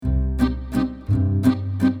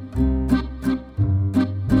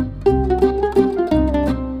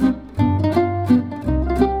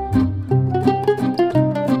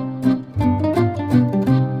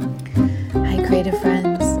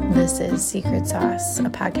Secret Sauce, a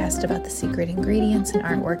podcast about the secret ingredients in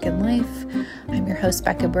artwork and life. I'm your host,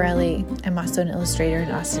 Becca Borelli. I'm also an illustrator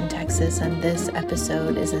in Austin, Texas, and this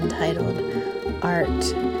episode is entitled Art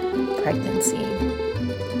Pregnancy.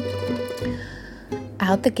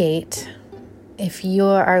 Out the gate, if you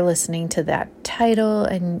are listening to that title,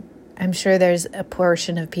 and I'm sure there's a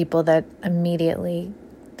portion of people that immediately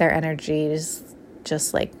their energy is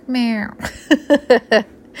just like, meow.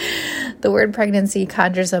 The word pregnancy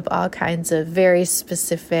conjures up all kinds of very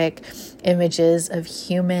specific images of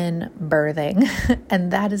human birthing,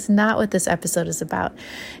 and that is not what this episode is about.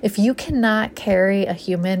 If you cannot carry a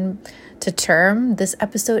human to term, this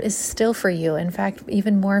episode is still for you. In fact,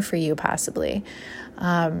 even more for you, possibly.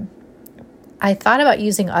 I thought about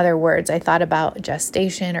using other words. I thought about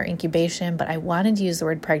gestation or incubation, but I wanted to use the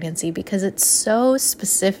word pregnancy because it's so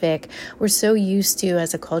specific. We're so used to,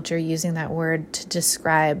 as a culture, using that word to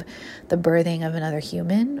describe the birthing of another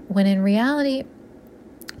human, when in reality,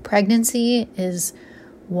 pregnancy is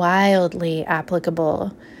wildly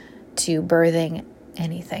applicable to birthing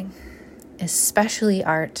anything, especially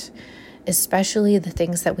art, especially the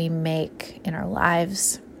things that we make in our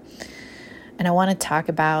lives. And I want to talk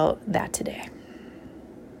about that today.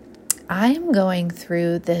 I am going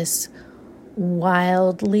through this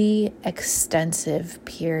wildly extensive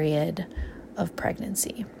period of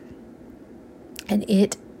pregnancy, and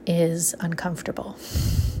it is uncomfortable.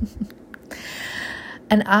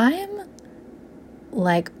 And I'm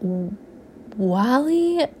like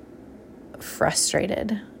wildly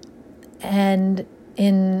frustrated and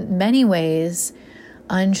in many ways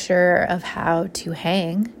unsure of how to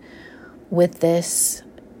hang with this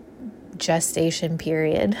gestation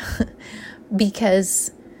period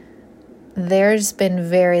because there's been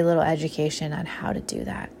very little education on how to do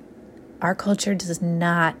that. Our culture does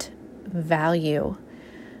not value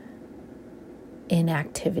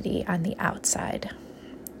inactivity on the outside,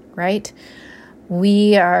 right?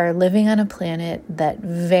 We are living on a planet that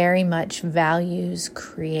very much values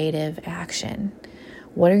creative action.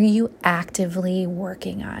 What are you actively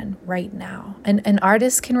working on right now? And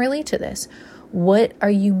artists can relate to this. What are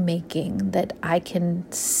you making that I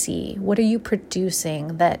can see? What are you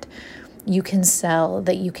producing that you can sell,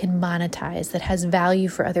 that you can monetize, that has value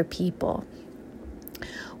for other people?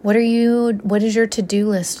 What does your to-do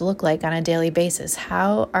list look like on a daily basis?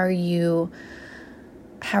 How are you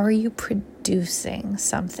producing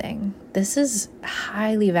something? This is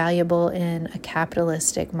highly valuable in a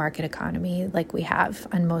capitalistic market economy like we have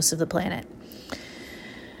on most of the planet.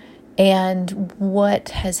 And what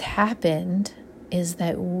has happened is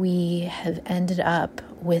that we have ended up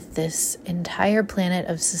with this entire planet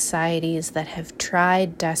of societies that have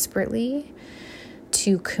tried desperately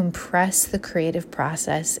to compress the creative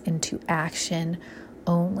process into action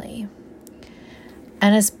only.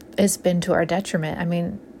 And it's been to our detriment. I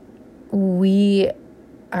mean, we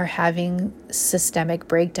are having systemic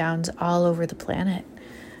breakdowns all over the planet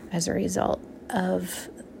as a result of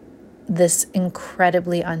this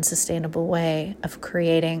incredibly unsustainable way of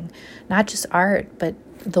creating not just art, but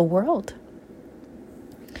the world.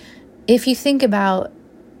 If you think about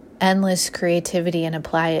endless creativity and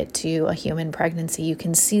apply it to a human pregnancy, you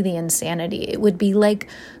can see the insanity. It would be like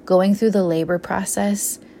going through the labor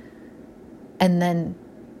process and then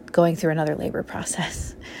going through another labor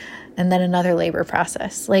process and then another labor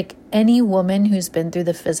process. Like, any woman who's been through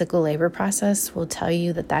the physical labor process will tell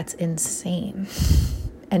you that that's insane.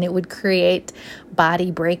 And it would create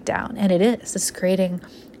body breakdown. And it is. It's creating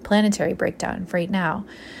planetary breakdown right now.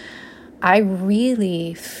 I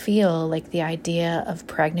really feel like the idea of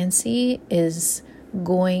pregnancy is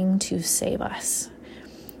going to save us.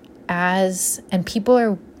 And people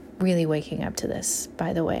are really waking up to this,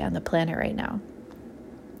 by the way, on the planet right now.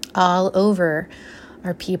 All over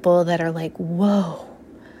are people that are like, whoa,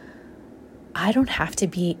 I don't have to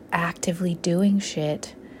be actively doing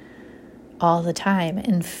shit all the time.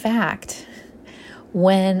 In fact,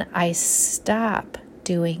 when I stop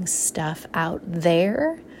doing stuff out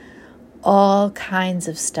there, all kinds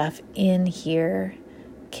of stuff in here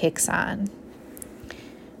kicks on.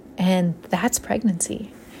 And that's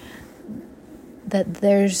pregnancy. That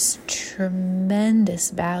there's tremendous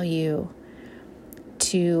value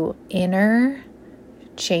to inner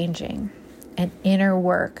changing and inner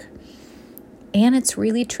work. And it's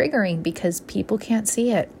really triggering because people can't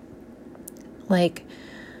see it. Like,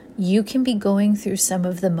 you can be going through some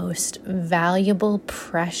of the most valuable,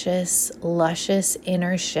 precious, luscious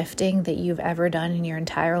inner shifting that you've ever done in your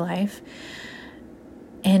entire life,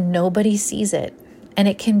 and nobody sees it. And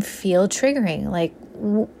it can feel triggering. Like,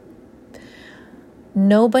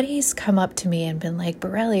 nobody's come up to me and been like,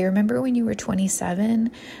 Borelli, remember when you were 27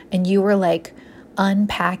 and you were like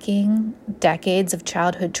unpacking decades of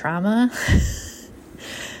childhood trauma?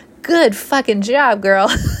 Good fucking job, girl.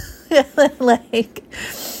 Like,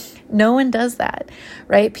 no one does that,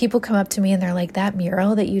 right? People come up to me and they're like, that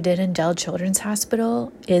mural that you did in Dell Children's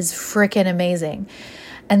Hospital is freaking amazing.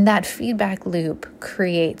 And that feedback loop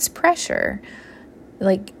creates pressure.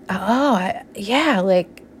 Like,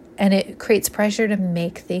 and it creates pressure to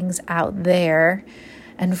make things out there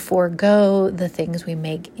and forego the things we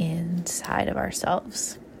make inside of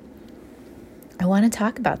ourselves. I want to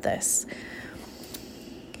talk about this.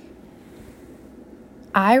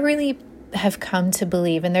 I really have come to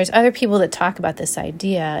believe, and there's other people that talk about this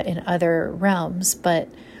idea in other realms, but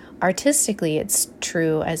artistically it's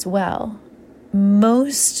true as well.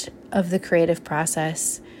 Most of the creative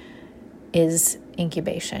process is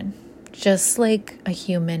incubation, just like a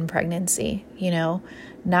human pregnancy,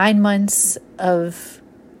 9 months of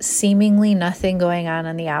seemingly nothing going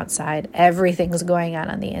on the outside, everything's going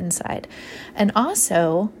on the inside. And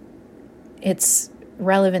also, it's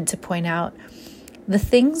relevant to point out the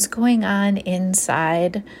things going on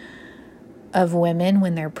inside of women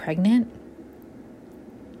when they're pregnant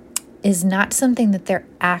is not something that they're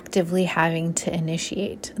actively having to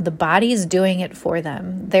initiate. The body is doing it for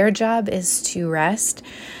them. Their job is to rest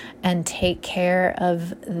and take care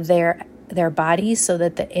of their body so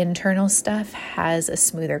that the internal stuff has a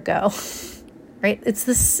smoother go. Right? It's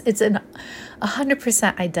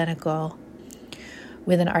 100% identical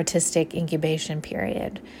with an artistic incubation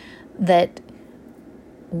period, that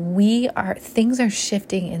things are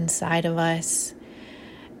shifting inside of us.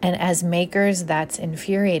 And as makers, that's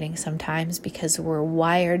infuriating sometimes because we're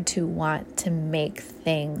wired to want to make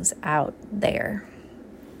things out there.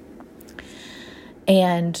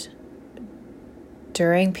 And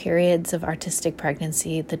during periods of artistic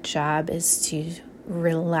pregnancy, the job is to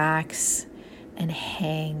relax and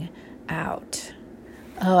hang out.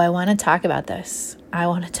 Oh, I want to talk about this. I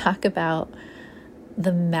want to talk about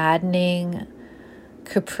the maddening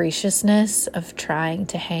capriciousness of trying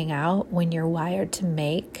to hang out when you're wired to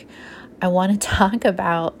make. I want to talk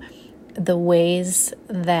about the ways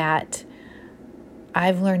that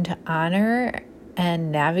I've learned to honor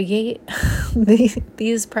and navigate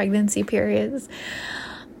these pregnancy periods.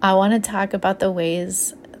 I want to talk about the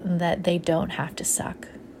ways that they don't have to suck.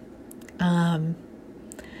 And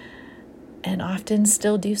often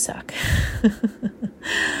still do suck.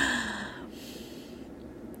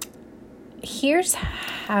 Here's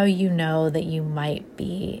how you know that you might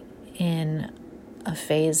be in a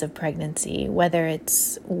phase of pregnancy, whether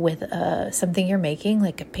it's with something you're making,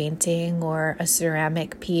 like a painting or a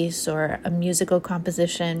ceramic piece or a musical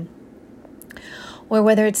composition, or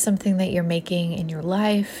whether it's something that you're making in your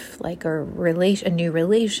life, like a new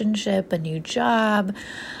relationship, a new job,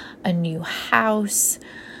 a new house,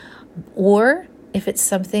 or if it's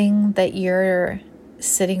something that you're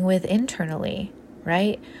sitting with internally,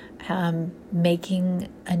 right? Making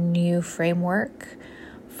a new framework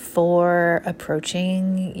for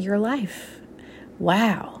approaching your life.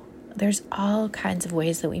 Wow, there's all kinds of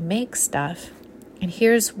ways that we make stuff. And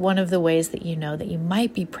here's one of the ways that you know that you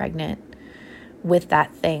might be pregnant with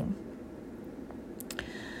that thing.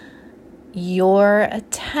 Your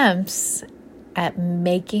attempts at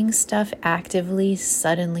making stuff actively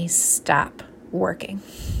suddenly stop working,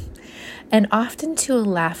 and often to a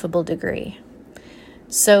laughable degree.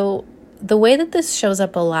 So the way that this shows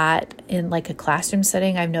up a lot in like a classroom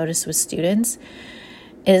setting, I've noticed with students,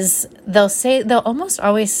 is they'll almost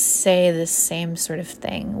always say the same sort of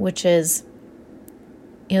thing, which is,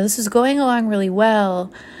 this is going along really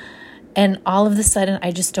well, and all of a sudden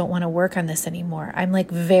I just don't want to work on this anymore. I'm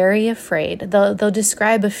like very afraid. They'll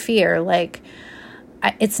describe a fear like,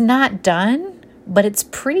 it's not done, but it's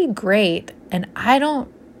pretty great, and I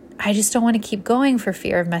just don't want to keep going for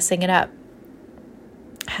fear of messing it up.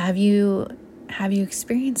 Have you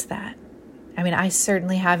experienced that? I mean, I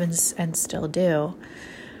certainly have and still do.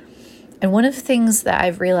 And one of the things that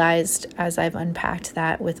I've realized as I've unpacked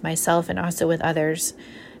that with myself and also with others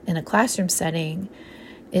in a classroom setting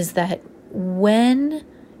is that when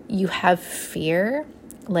you have fear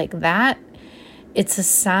like that, it's a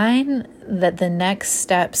sign that the next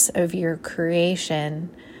steps of your creation,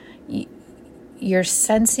 you're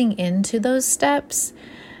sensing into those steps,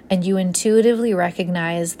 and you intuitively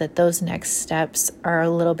recognize that those next steps are a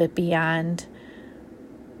little bit beyond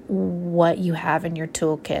what you have in your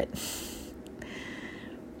toolkit.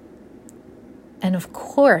 And of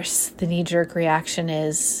course, the knee-jerk reaction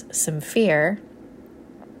is some fear.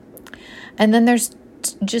 And then there's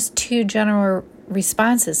just two general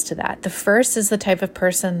responses to that. The first is the type of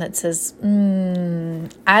person that says,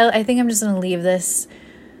 I think I'm just going to leave this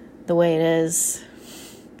the way it is.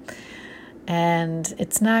 And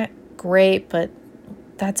it's not great, but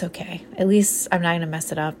that's okay. At least I'm not going to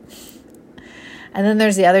mess it up. And then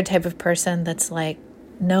there's the other type of person that's like,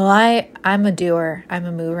 no, I'm a doer. I'm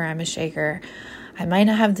a mover. I'm a shaker. I might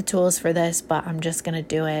not have the tools for this, but I'm just going to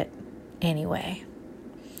do it anyway.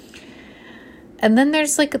 And then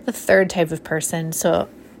there's like the third type of person. So,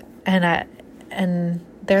 and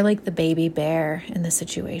they're like the baby bear in the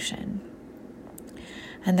situation.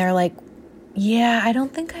 And they're like, yeah, I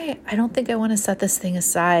don't think I want to set this thing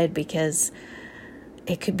aside because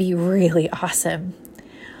it could be really awesome.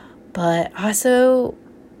 But also,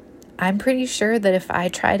 I'm pretty sure that if I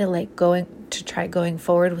try to try going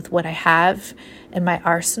forward with what I have in my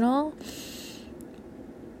arsenal,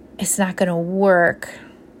 it's not going to work.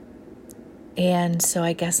 And so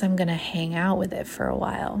I guess I'm going to hang out with it for a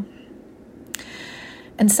while.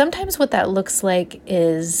 And sometimes what that looks like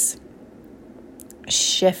is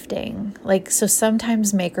shifting. So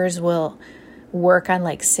sometimes makers will work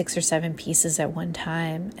on 6 or 7 pieces at one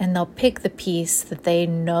time, and they'll pick the piece that they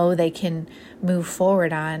know they can move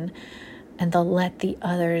forward on, and they'll let the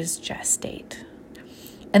others gestate.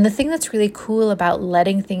 And the thing that's really cool about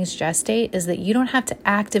letting things gestate is that you don't have to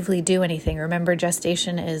actively do anything. Remember,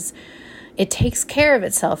 gestation it takes care of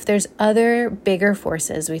itself. There's other bigger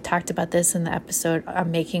forces. We talked about this in the episode on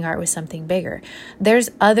making art with something bigger. There's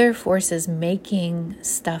other forces making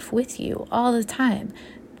stuff with you all the time.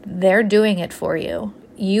 They're doing it for you.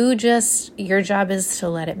 Your job is to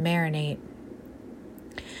let it marinate.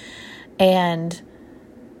 And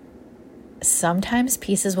sometimes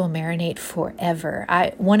pieces will marinate forever.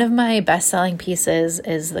 One of my best-selling pieces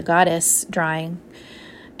is the Goddess drawing.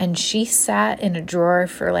 And she sat in a drawer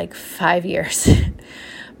for 5 years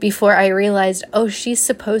before I realized, she's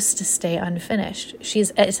supposed to stay unfinished.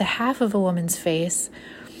 It's a half of a woman's face.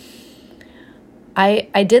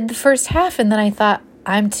 I did the first half, and then I thought,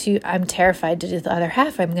 I'm terrified to do the other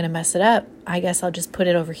half. I'm going to mess it up. I guess I'll just put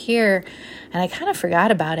it over here. And I kind of forgot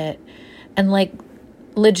about it. And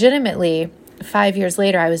legitimately 5 years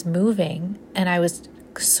later, I was moving and I was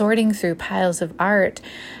sorting through piles of art,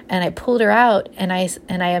 and I pulled her out, and I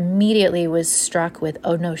immediately was struck with,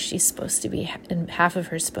 oh no, she's supposed to be, and half of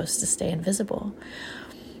her's supposed to stay invisible.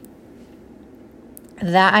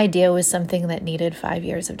 That idea was something that needed 5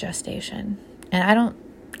 years of gestation, and I don't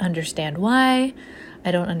understand why,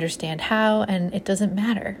 I don't understand how, and it doesn't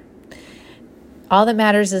matter. All that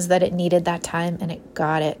matters is that it needed that time, and it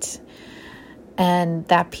got it. And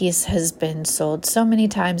that piece has been sold so many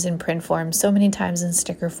times in print form, so many times in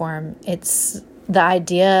sticker form. It's the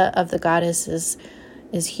idea of the Goddess is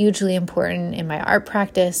hugely important in my art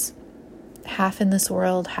practice, half in this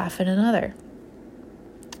world, half in another.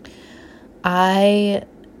 I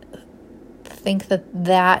think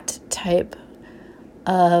that type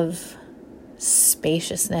of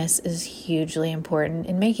spaciousness is hugely important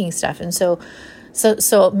in making stuff. And so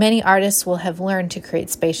many artists will have learned to create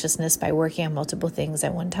spaciousness by working on multiple things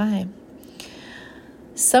at one time.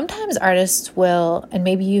 Sometimes artists will, and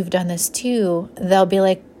maybe you've done this too, they'll be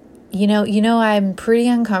like, I'm pretty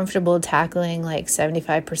uncomfortable tackling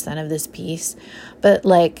 75% of this piece, but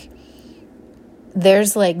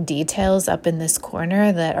there's details up in this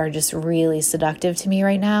corner that are just really seductive to me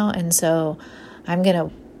right now, and so I'm going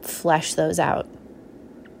to flesh those out.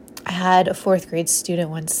 I had a 4th grade student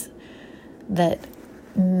once that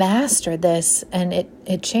mastered this, and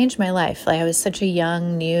it changed my life. I was such a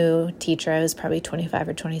young, new teacher. I was probably 25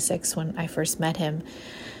 or 26 when I first met him.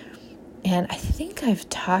 And I think I've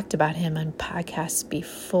talked about him on podcasts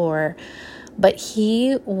before, but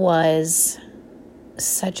he was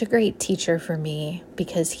such a great teacher for me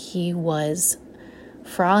because he was,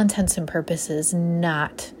 for all intents and purposes,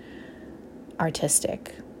 not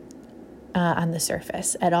artistic on the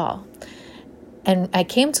surface at all. And I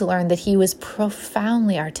came to learn that he was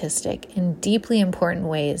profoundly artistic in deeply important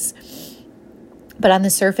ways. But on the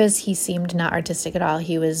surface, he seemed not artistic at all.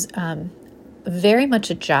 He was very much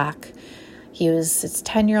a jock. He was this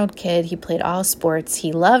 10-year-old kid. He played all sports.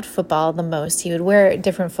 He loved football the most. He would wear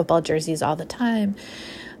different football jerseys all the time.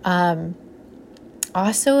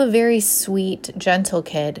 Also a very sweet, gentle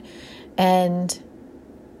kid. And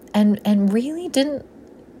really didn't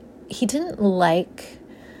like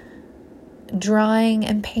drawing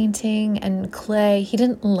and painting and clay. He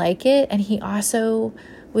didn't like it, and he also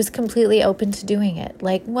was completely open to doing it.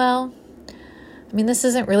 This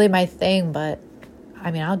isn't really my thing, but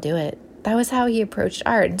I'll do it. That was how he approached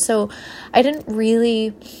art. And so I didn't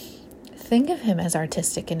really think of him as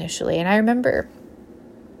artistic initially. And I remember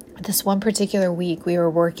this one particular week, we were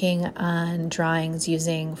working on drawings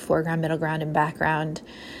using foreground, middle ground, and background.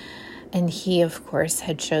 And he, of course,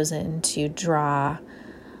 had chosen to draw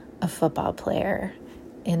a football player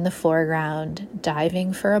in the foreground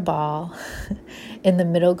diving for a ball. In the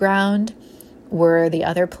middle ground were the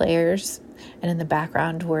other players, and in the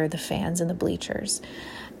background were the fans and the bleachers.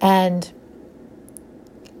 And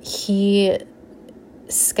he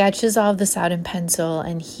sketches all of this out in pencil,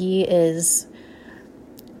 and he is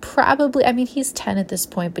probably, he's 10 at this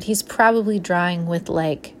point, but he's probably drawing with,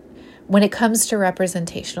 like, when it comes to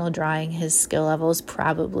representational drawing, his skill level is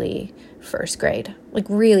probably first grade. Like,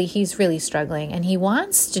 really, he's really struggling. And he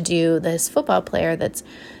wants to do this football player that's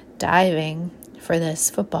diving for this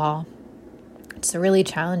football. It's a really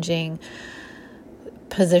challenging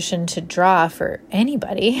position to draw for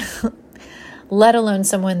anybody, let alone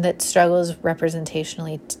someone that struggles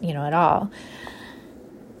representationally, at all.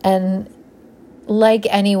 And like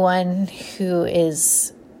anyone who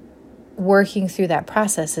is working through that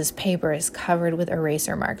process, his paper is covered with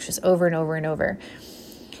eraser marks just over and over and over.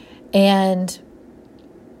 And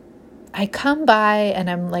I come by and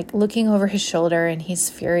I'm like looking over his shoulder, and he's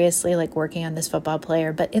furiously like working on this football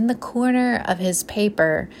player. But in the corner of his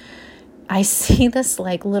paper, I see this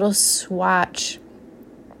like little swatch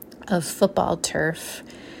of football turf.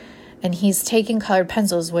 And he's taking colored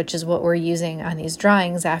pencils, which is what we're using on these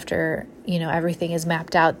drawings after, everything is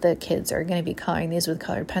mapped out. The kids are going to be coloring these with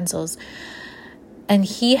colored pencils. And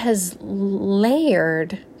he has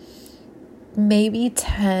layered maybe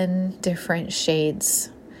 10 different shades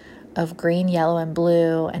of green, yellow, and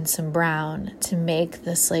blue, and some brown to make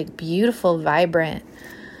this like beautiful, vibrant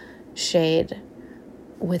shade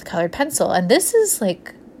with colored pencil. And this is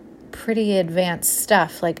like pretty advanced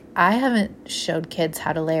stuff. Like, I haven't showed kids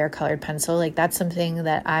how to layer colored pencil. Like, that's something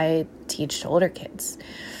that I teach to older kids,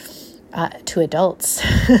 to adults.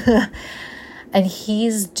 And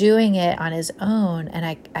he's doing it on his own. And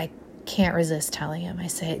I can't resist telling him, I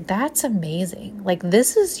say, that's amazing. Like,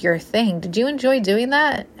 this is your thing. Did you enjoy doing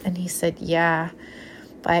that? And he said, yeah,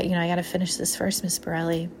 but I got to finish this first, Miss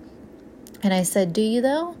Borelli. And I said, do you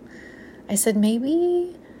though? I said,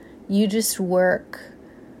 maybe you just work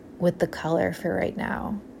with the color for right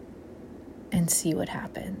now and see what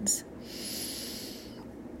happens.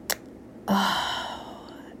 Oh,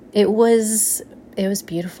 it was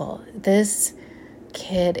beautiful. This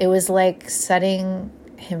kid, it was like setting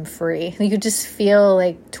him free. You could just feel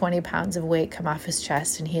like 20 pounds of weight come off his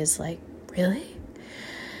chest, and he is like, really?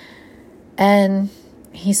 And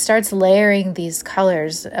he starts layering these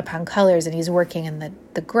colors upon colors, and he's working in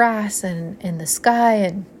the grass and in the sky,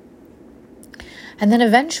 and then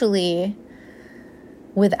eventually,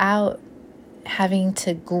 without having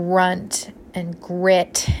to grunt and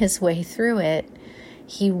grit his way through it,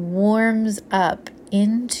 he warms up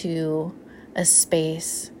into a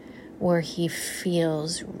space where he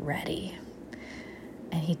feels ready.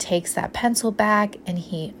 And he takes that pencil back, and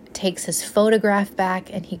he takes his photograph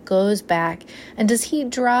back, and he goes back. And does he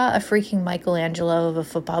draw a freaking Michelangelo of a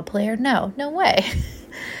football player? No way.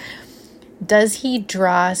 Does he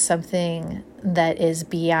draw something that is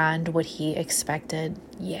beyond what he expected?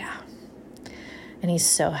 Yeah. And he's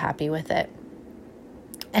so happy with it.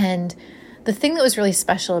 And the thing that was really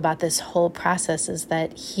special about this whole process is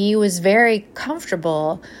that he was very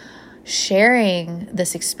comfortable sharing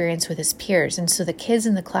this experience with his peers. And so the kids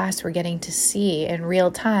in the class were getting to see in real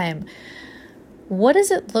time, what does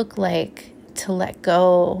it look like to let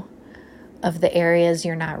go of the areas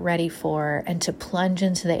you're not ready for and to plunge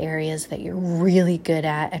into the areas that you're really good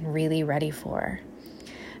at and really ready for,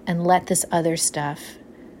 and let this other stuff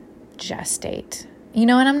gestate.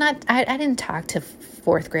 And I didn't talk to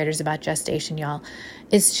fourth graders about gestation, y'all.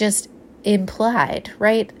 It's just implied,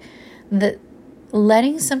 right? That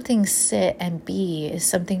letting something sit and be is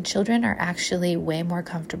something children are actually way more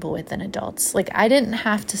comfortable with than adults. Like, I didn't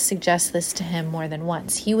have to suggest this to him more than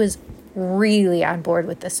once. He was really on board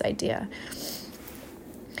with this idea.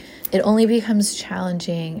 It only becomes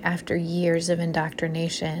challenging after years of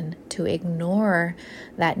indoctrination to ignore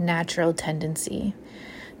that natural tendency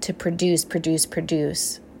to produce,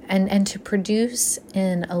 and to produce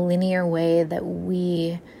in a linear way that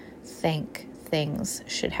we think things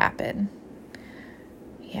should happen.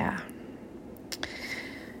 Yeah.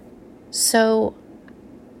 So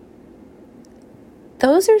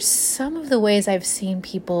those are some of the ways I've seen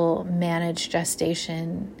people manage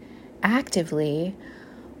gestation actively,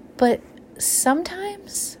 but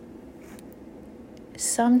sometimes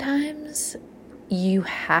you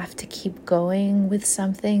have to keep going with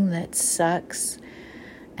something that sucks,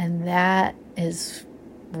 and that is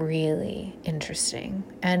really interesting.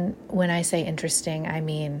 And when I say interesting, I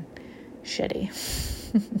mean shitty.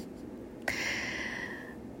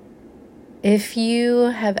 If you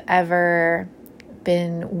have ever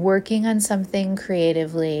been working on something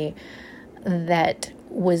creatively that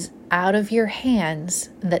was out of your hands,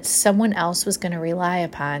 that someone else was going to rely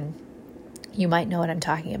upon, you might know what I'm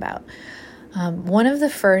talking about. One of the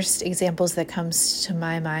first examples that comes to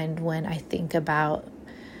my mind when I think about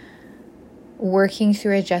working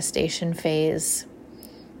through a gestation phase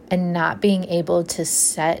and not being able to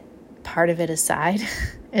set part of it aside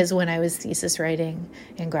is when I was thesis writing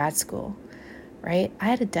in grad school, right? I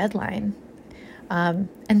had a deadline.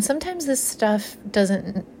 And sometimes this stuff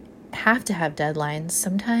doesn't have to have deadlines.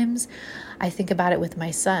 Sometimes I think about it with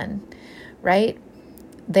my son, right?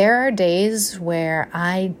 There are days where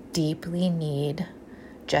I deeply need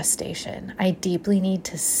gestation. I deeply need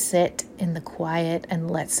to sit in the quiet and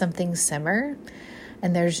let something simmer.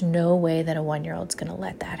 And there's no way that a 1-year-old's going to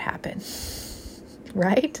let that happen,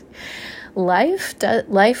 right?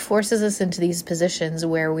 Life forces us into these positions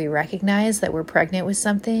where we recognize that we're pregnant with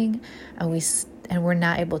something and we're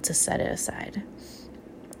not able to set it aside.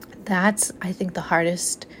 That's, I think, the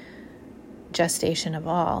hardest gestation of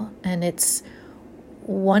all. And it's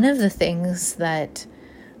one of the things that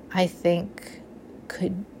I think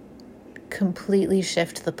could completely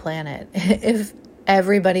shift the planet if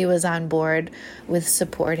everybody was on board with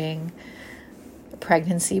supporting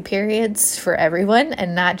pregnancy periods for everyone,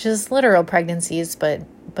 and not just literal pregnancies, but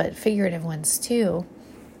figurative ones too.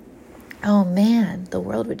 Oh man, the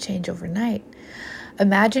world would change overnight.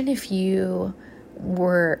 Imagine if you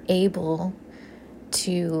were able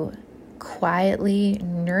to quietly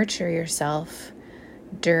nurture yourself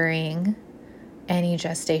during any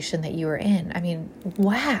gestation that you were in. I mean,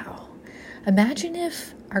 wow. Imagine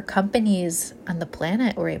if our companies on the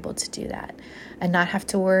planet were able to do that and not have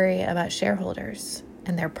to worry about shareholders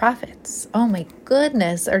and their profits. Oh my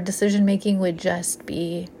goodness, our decision making would just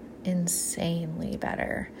be insanely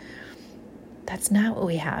better. That's not what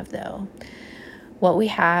we have, though. What we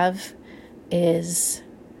have is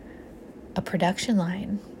a production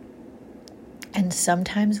line. And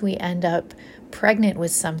sometimes we end up pregnant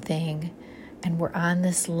with something and we're on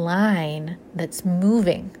this line that's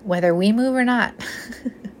moving, whether we move or not.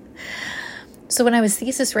 So when I was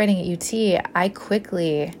thesis writing at UT, I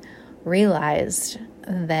quickly realized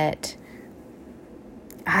that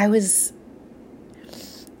I was...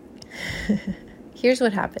 Here's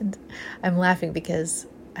what happened. I'm laughing because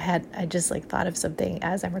I just thought of something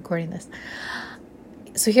as I'm recording this.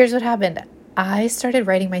 So here's what happened. I started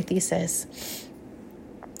writing my thesis,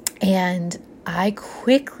 and I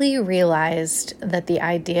quickly realized that the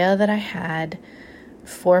idea that I had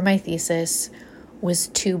for my thesis was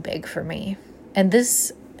too big for me. And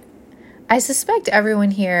this, I suspect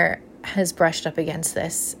everyone here has brushed up against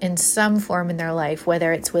this in some form in their life,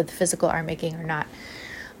 whether it's with physical art making or not.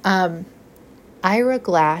 Ira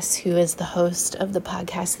Glass, who is the host of the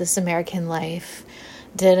podcast This American Life,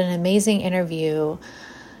 did an amazing interview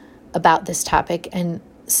about this topic, and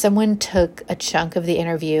someone took a chunk of the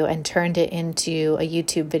interview and turned it into a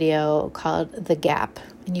YouTube video called The Gap,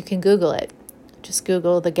 and you can Google it. Just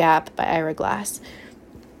Google The Gap by Ira Glass.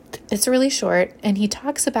 It's really short, and he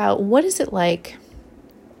talks about what is it like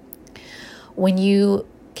when you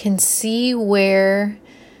can see what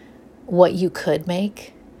you could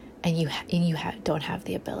make and you don't have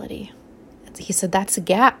the ability. He said that's a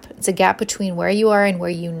gap. It's a gap between where you are and where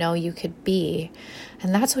you know you could be.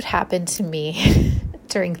 And that's what happened to me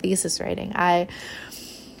during thesis writing. I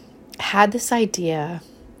had this idea,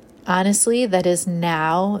 honestly, that is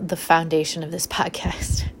now the foundation of this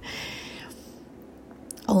podcast.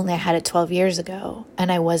 Only I had it 12 years ago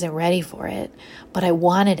and I wasn't ready for it, but I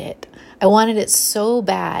wanted it. I wanted it so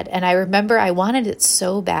bad. And I remember I wanted it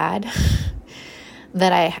so bad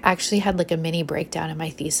that I actually had a mini breakdown in my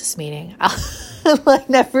thesis meeting. I'll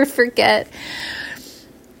never forget.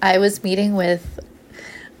 I was meeting with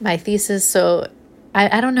my thesis. So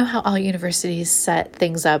I don't know how all universities set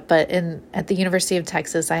things up, but at the University of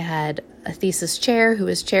Texas, I had a thesis chair who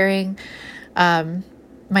was chairing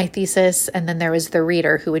my thesis, and then there was the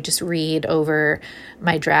reader who would just read over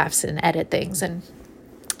my drafts and edit things. And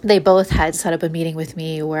they both had set up a meeting with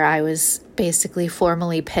me where I was basically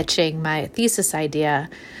formally pitching my thesis idea.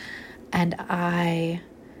 And I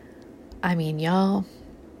mean, y'all,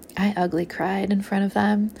 I ugly cried in front of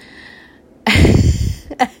them.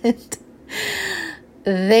 And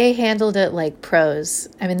they handled it like pros.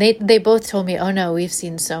 I mean, they both told me, oh no, we've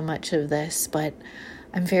seen so much of this, but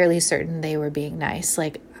I'm fairly certain they were being nice.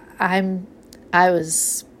 I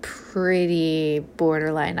was pretty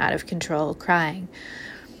borderline out of control crying.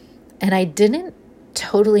 And I didn't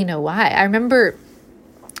totally know why. I remember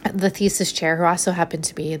the thesis chair, who also happened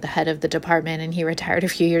to be the head of the department, and he retired a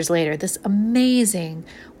few years later, this amazing,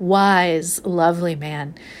 wise, lovely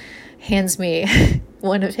man hands me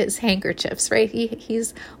one of his handkerchiefs, right?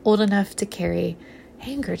 He's old enough to carry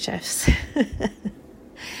handkerchiefs.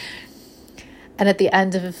 And at the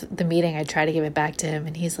end of the meeting, I try to give it back to him,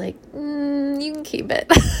 and he's like, you can keep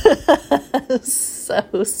it.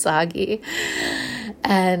 So soggy.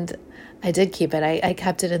 And I did keep it. I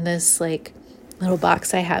kept it in this like little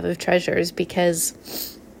box I have of treasures,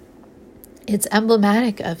 because it's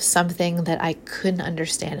emblematic of something that I couldn't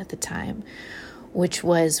understand at the time, which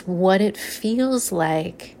was what it feels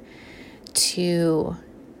like to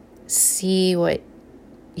see what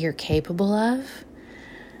you're capable of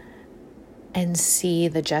and see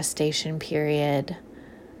the gestation period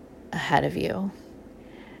ahead of you.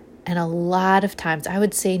 And a lot of times, I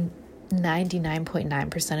would say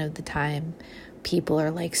 99.9% of the time, people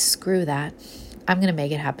are like, screw that. I'm going to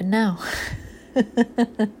make it happen now.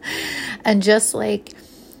 And just like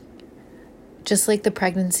the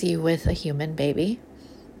pregnancy with a human baby,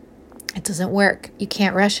 it doesn't work. You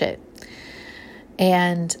can't rush it.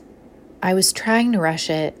 And I was trying to rush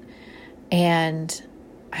it, and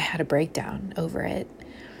I had a breakdown over it.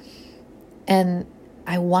 And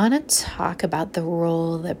I want to talk about the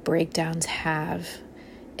role that breakdowns have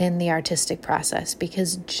in the artistic process,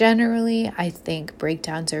 because generally I think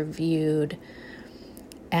breakdowns are viewed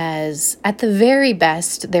as, at the very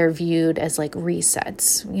best, they're viewed as like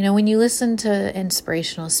resets. You know, when you listen to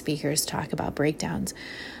inspirational speakers talk about breakdowns,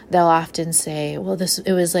 they'll often say, well,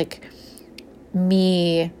 it was like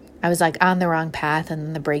me, I was like on the wrong path, and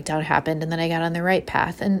then the breakdown happened, and then I got on the right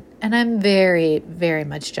path. And I'm very, very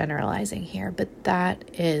much generalizing here, but that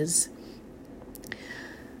is,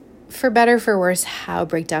 for better or for worse, how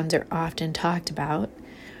breakdowns are often talked about.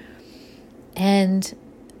 And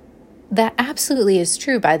that absolutely is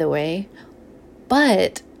true, by the way.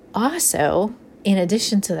 But also, in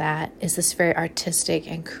addition to that, is this very artistic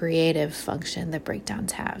and creative function that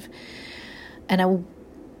breakdowns have. And I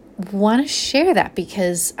want to share that,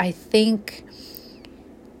 because I think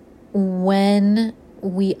when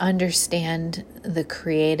we understand the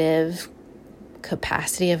creative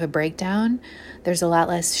capacity of a breakdown, there's a lot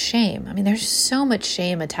less shame. I mean, there's so much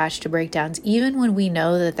shame attached to breakdowns, even when we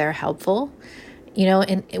know that they're helpful. You know,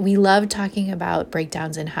 and we love talking about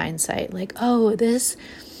breakdowns in hindsight, like, oh, this,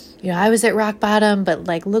 I was at rock bottom, but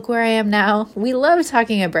like, look where I am now. We love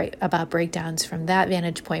talking about breakdowns from that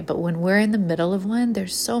vantage point, but when we're in the middle of one,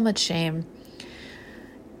 there's so much shame.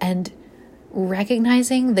 And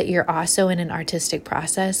recognizing that you're also in an artistic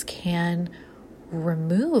process can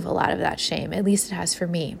remove a lot of that shame. At least it has for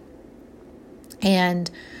me.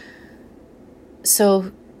 And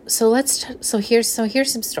so here's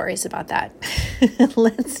some stories about that.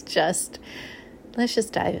 Let's just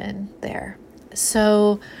dive in there.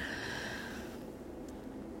 So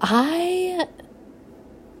I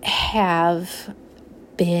have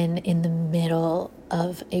been in the middle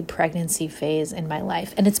of a pregnancy phase in my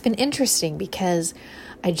life, and it's been interesting because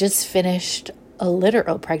I just finished a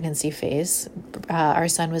literal pregnancy phase. Our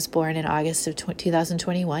son was born in August of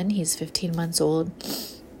 2021. He's 15 months old.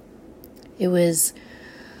 It was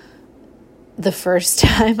the first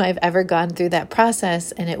time I've ever gone through that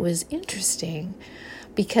process, and it was interesting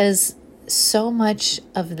because so much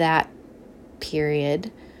of that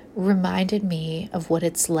period reminded me of what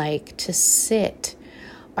it's like to sit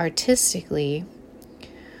artistically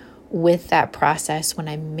with that process when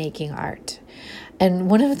I'm making art.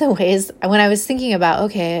 And one of the ways, when I was thinking about,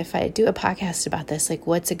 okay, if I do a podcast about this, like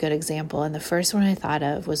what's a good example? And the first one I thought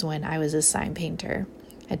of was when I was a sign painter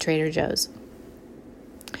at Trader Joe's.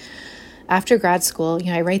 After grad school,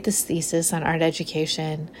 I write this thesis on art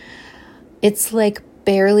education. It's like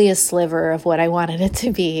barely a sliver of what I wanted it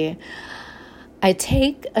to be. I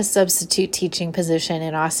take a substitute teaching position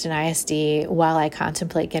in Austin ISD while I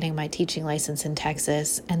contemplate getting my teaching license in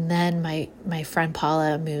Texas. And then my friend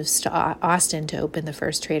Paula moves to Austin to open the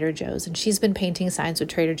first Trader Joe's. And she's been painting signs with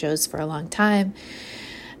Trader Joe's for a long time.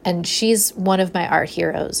 And she's one of my art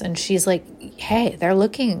heroes. And she's like, hey, they're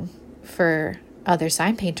looking for other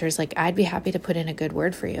sign painters. Like, I'd be happy to put in a good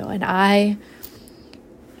word for you. And I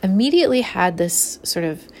immediately had this sort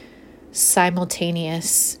of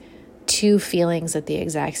simultaneous two feelings at the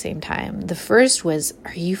exact same time. The first was,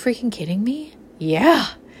 are you freaking kidding me? Yeah.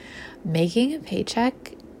 Making a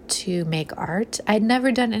paycheck to make art. I'd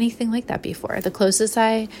never done anything like that before. The closest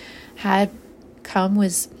I had come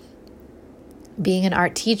was being an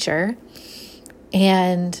art teacher,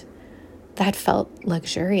 and that felt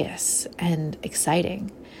luxurious and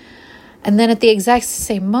exciting. And then at the exact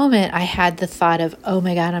same moment, I had the thought of, oh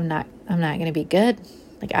my God, I'm not going to be good.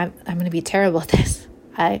 Like, I'm going to be terrible at this.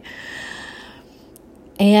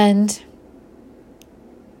 And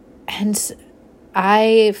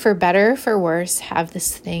I, for better or for worse, have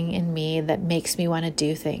this thing in me that makes me want to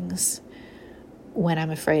do things when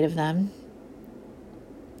I'm afraid of them.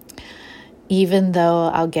 Even though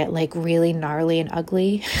I'll get like really gnarly and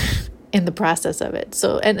ugly in the process of it.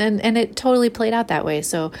 So, and it totally played out that way.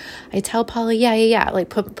 So I tell Paula, yeah. Like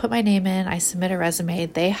put my name in, I submit a resume,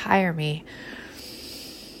 they hire me.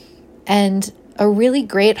 And a really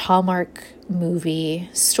great Hallmark movie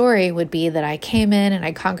story would be that I came in and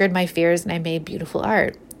I conquered my fears and I made beautiful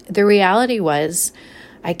art. The reality was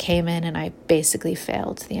I came in and I basically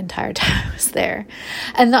failed the entire time I was there.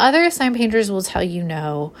 And the other sign painters will tell you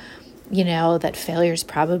that failure is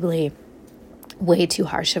probably way too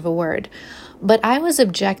harsh of a word. But I was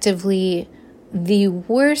objectively the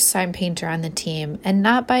worst sign painter on the team, and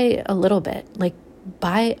not by a little bit, like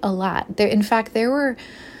by a lot. In fact, there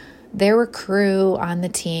were crew on the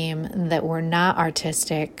team that were not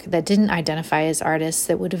artistic, that didn't identify as artists,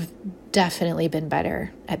 that would have definitely been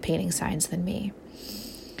better at painting signs than me.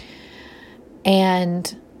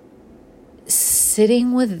 And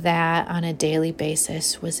sitting with that on a daily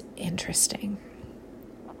basis was interesting.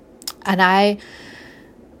 And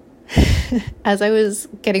as I was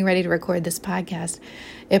getting ready to record this podcast,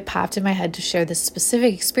 it popped in my head to share this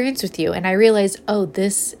specific experience with you. And I realized,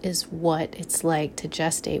 this is what it's like to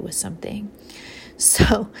gestate with something.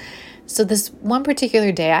 So this one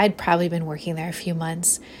particular day, I'd probably been working there a few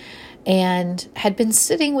months and had been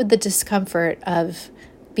sitting with the discomfort of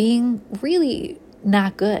being really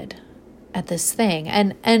not good at this thing.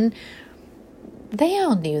 And they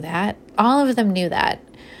all knew that. All of them knew that.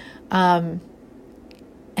 And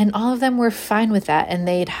all of them were fine with that. And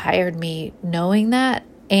they'd hired me knowing that.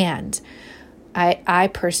 And I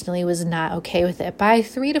personally was not okay with it. By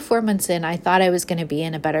 3 to 4 months in, I thought I was going to be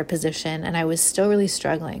in a better position, and I was still really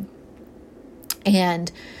struggling. And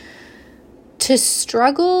to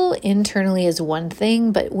struggle internally is one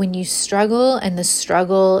thing, but when you struggle and the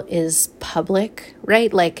struggle is public,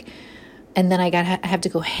 right? Like, and then I have to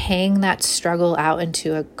go hang that struggle out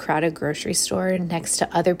into a crowded grocery store next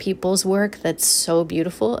to other people's work that's so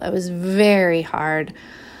beautiful. It was very hard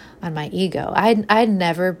on my ego. I'd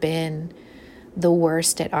never been the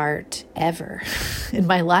worst at art ever in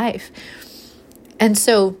my life. And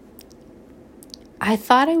so I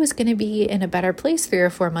thought I was going to be in a better place 3 or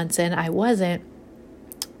 4 months in. I wasn't.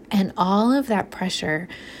 And all of that pressure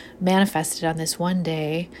manifested on this one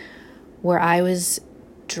day where I was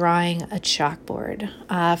drawing a chalkboard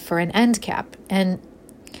for an end cap. And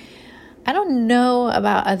I don't know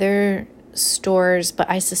about other stores, but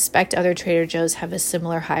I suspect other Trader Joe's have a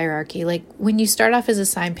similar hierarchy. Like when you start off as a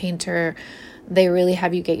sign painter, they really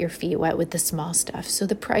have you get your feet wet with the small stuff. So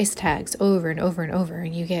the price tags over and over and over,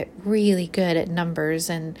 and you get really good at numbers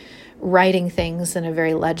and writing things in a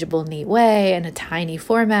very legible, neat way in a tiny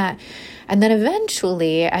format. And then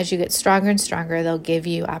eventually, as you get stronger and stronger, they'll give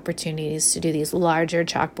you opportunities to do these larger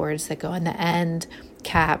chalkboards that go in the end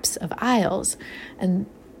caps of aisles. And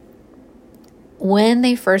when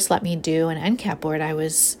they first let me do an end cap board, I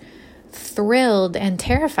was thrilled and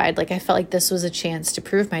terrified. Like I felt like this was a chance to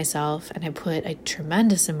prove myself. And I put a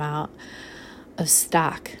tremendous amount of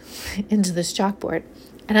stock into this chalkboard.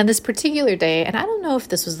 And on this particular day, and I don't know if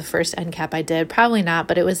this was the first end cap I did, probably not,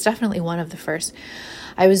 but it was definitely one of the first.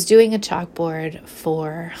 I was doing a chalkboard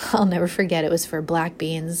for, I'll never forget, it was for black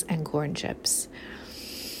beans and corn chips.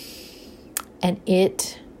 And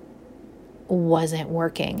it wasn't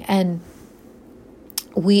working. And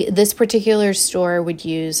this particular store would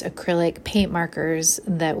use acrylic paint markers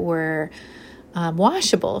that were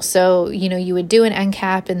washable. So, you would do an end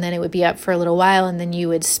cap and then it would be up for a little while, and then you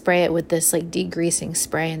would spray it with this like degreasing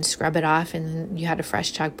spray and scrub it off, and you had a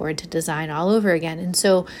fresh chalkboard to design all over again. And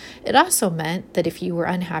so it also meant that if you were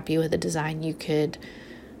unhappy with a design, you could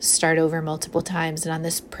start over multiple times. And on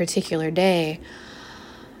this particular day,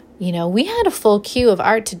 we had a full queue of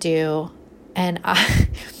art to do, and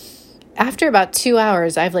after about 2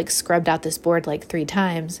 hours, I've like scrubbed out this board like 3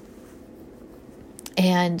 times.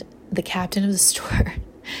 And the captain of the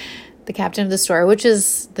store, which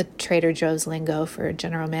is the Trader Joe's lingo for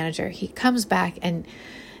general manager, he comes back and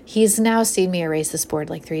he's now seen me erase this board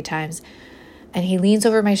like 3 times. And he leans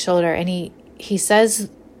over my shoulder and he says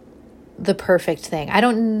the perfect thing. I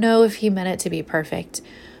don't know if he meant it to be perfect,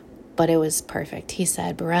 but it was perfect. He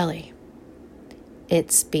said, "Borelli,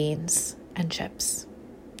 it's beans and chips.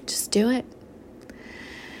 Just do it."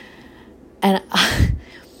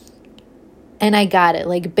 And I got it.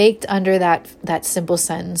 Like baked under that simple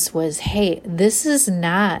sentence was, hey, this is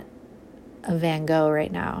not a Van Gogh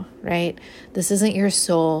right now, right? This isn't your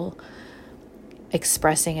soul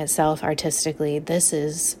expressing itself artistically. This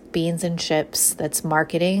is beans and chips that's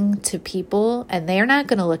marketing to people, and they're not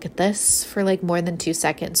going to look at this for like more than 2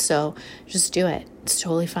 seconds. So just do it. It's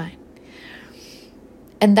totally fine.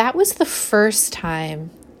 And that was the first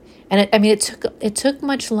time. And it took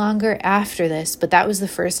much longer after this, but that was the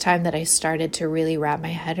first time that I started to really wrap my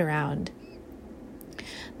head around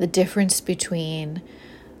the difference between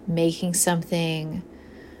making something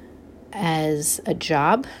as a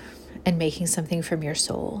job and making something from your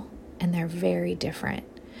soul. And they're very different.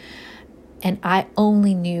 And I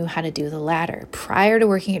only knew how to do the latter. Prior to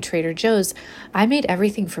working at Trader Joe's, I made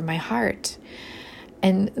everything from my heart.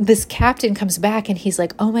 And this captain comes back and he's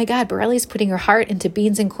like, oh my God, Borelli's putting her heart into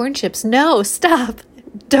beans and corn chips. No, stop.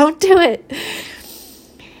 Don't do it.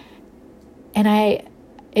 And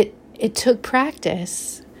it took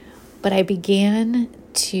practice, but I began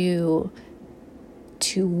to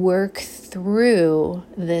work through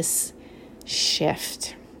this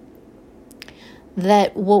shift.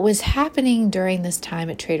 That what was happening during this time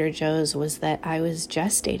at Trader Joe's was that I was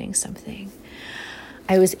gestating something.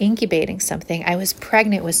 I was incubating something. I was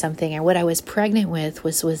pregnant with something. And what I was pregnant with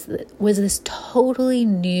was this totally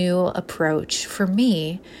new approach for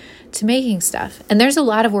me to making stuff. And there's a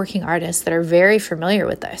lot of working artists that are very familiar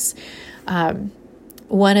with this.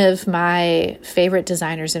 One of my favorite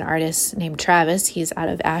designers and artists named Travis, he's out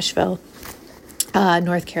of Asheville,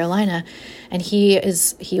 North Carolina, and he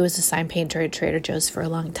was a sign painter at Trader Joe's for a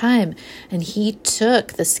long time, and he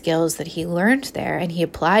took the skills that he learned there and he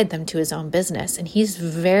applied them to his own business, and he's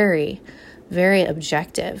very, very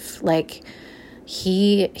objective. Like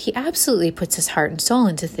he absolutely puts his heart and soul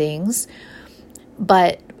into things,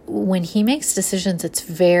 but when he makes decisions, it's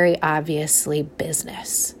very obviously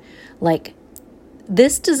business. Like,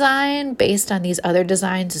 this design based on these other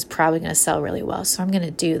designs is probably going to sell really well. So I'm going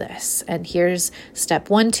to do this. And here's step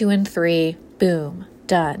 1, 2, and 3. Boom,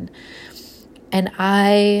 done. And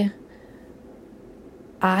I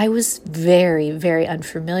was very, very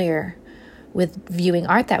unfamiliar with viewing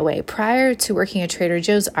art that way. Prior to working at Trader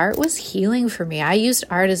Joe's, art was healing for me. I used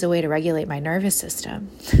art as a way to regulate my nervous system.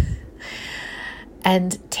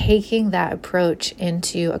 And taking that approach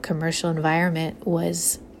into a commercial environment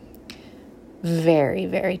was very,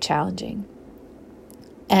 very challenging.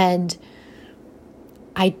 And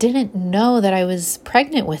I didn't know that I was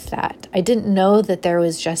pregnant with that. I didn't know that there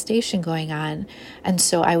was gestation going on. And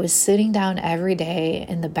so I was sitting down every day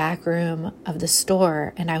in the back room of the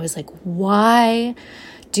store, and I was like, why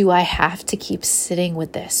do I have to keep sitting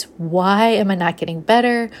with this? Why am I not getting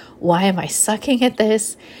better? Why am I sucking at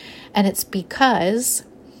this? And it's because,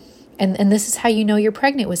 and this is how you know you're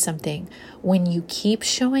pregnant with something, when you keep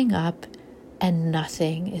showing up and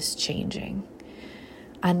nothing is changing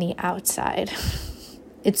on the outside.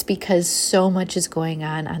 It's because so much is going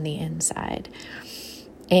on the inside.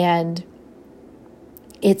 And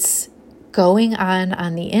it's going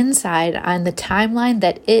on the inside on the timeline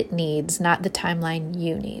that it needs, not the timeline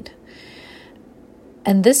you need.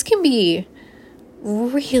 And this can be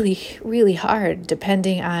really, really hard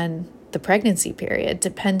depending on the pregnancy period,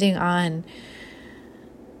 depending on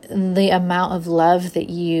the amount of love that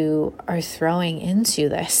you are throwing into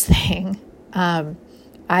this thing.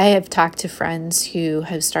 I have talked to friends who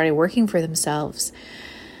have started working for themselves,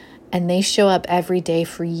 and they show up every day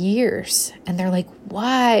for years, and they're like,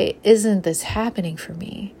 why isn't this happening for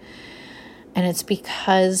me? And it's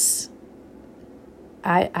because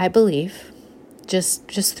I believe,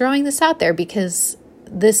 just throwing this out there, because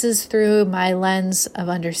this is through my lens of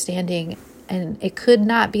understanding, and it could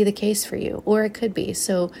not be the case for you, or it could be.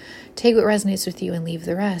 So take what resonates with you and leave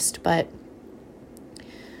the rest. But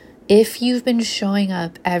if you've been showing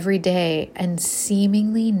up every day and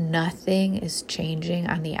seemingly nothing is changing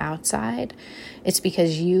on the outside, it's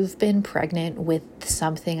because you've been pregnant with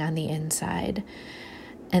something on the inside.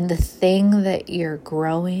 And the thing that you're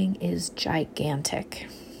growing is gigantic.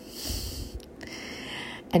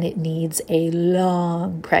 And it needs a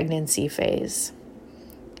long pregnancy phase.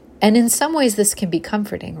 And in some ways, this can be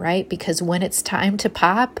comforting, right? Because when it's time to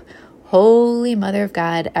pop, holy mother of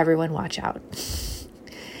God, everyone watch out.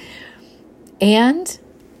 And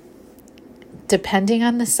depending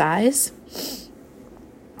on the size,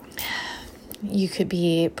 you could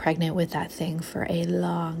be pregnant with that thing for a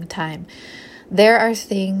long time. There are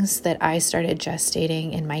things that I started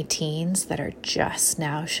gestating in my teens that are just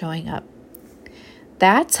now showing up.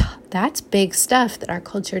 That's big stuff that our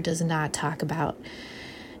culture does not talk about.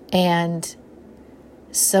 And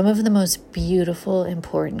some of the most beautiful,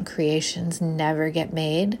 important creations never get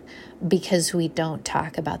made because we don't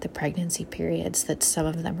talk about the pregnancy periods that some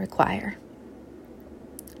of them require.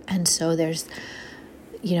 And so there's,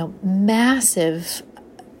 massive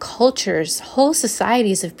cultures, whole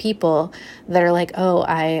societies of people that are like, oh,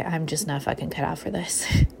 I'm just not fucking cut out for this.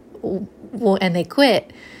 And they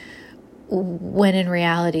quit, when in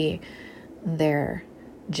reality, they're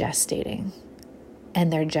gestating.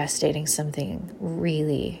 And they're gestating something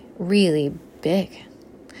really, really big.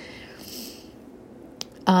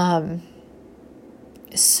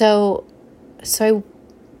 So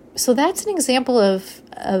that's an example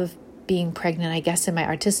of being pregnant, I guess, in my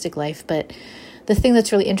artistic life. But the thing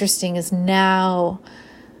that's really interesting is now,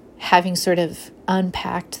 having sort of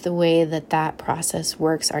unpacked the way that process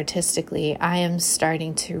works artistically, I am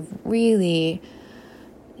starting to really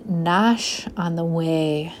nosh on the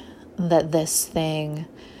way that this thing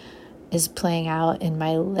is playing out in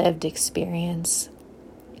my lived experience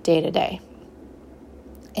day to day.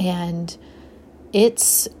 And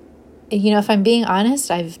it's, if I'm being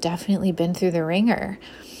honest, I've definitely been through the ringer.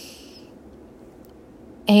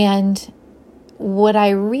 And what I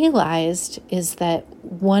realized is that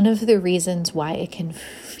one of the reasons why it can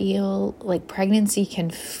feel like pregnancy can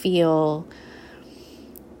feel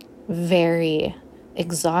very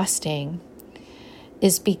exhausting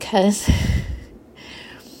is because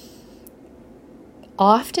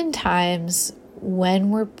oftentimes when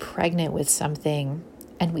we're pregnant with something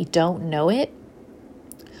and we don't know it,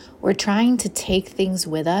 we're trying to take things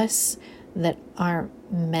with us that aren't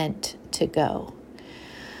meant to go.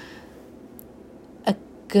 A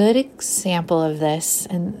good example of this,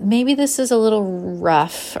 and maybe this is a little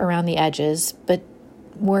rough around the edges, but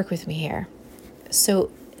work with me here.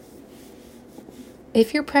 So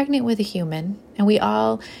if you're pregnant with a human, and we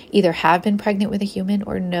all either have been pregnant with a human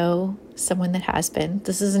or know someone that has been,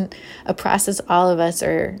 this isn't a process all of us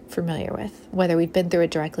are familiar with, whether we've been through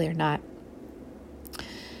it directly or not.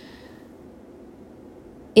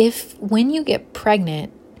 If when you get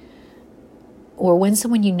pregnant, or when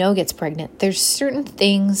someone gets pregnant, there's certain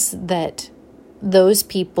things that those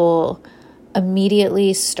people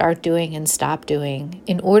immediately start doing and stop doing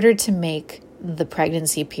in order to make the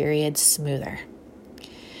pregnancy period smoother.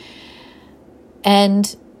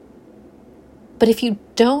 But if you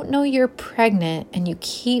don't know you're pregnant and you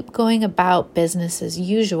keep going about business as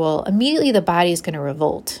usual, immediately the body's going to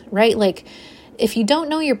revolt, right? Like if you don't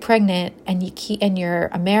know you're pregnant and you're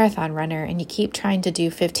a marathon runner and you keep trying to do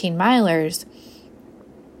 15 milers,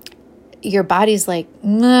 your body's like,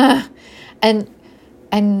 nah. And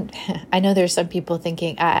I know there's some people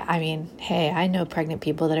thinking, hey, I know pregnant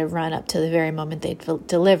people that have run up to the very moment they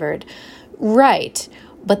delivered. Right.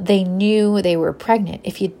 But they knew they were pregnant.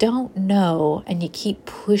 If you don't know and you keep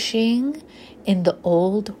pushing in the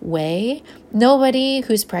old way, nobody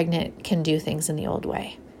who's pregnant can do things in the old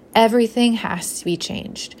way. Everything has to be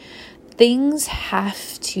changed. Things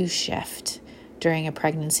have to shift during a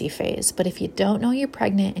pregnancy phase. But if you don't know you're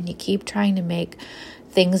pregnant and you keep trying to make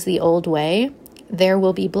things the old way, there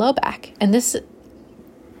will be blowback. And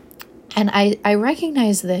I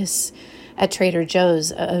recognize this at Trader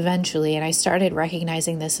Joe's eventually, and I started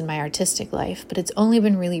recognizing this in my artistic life, but it's only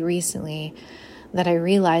been really recently that I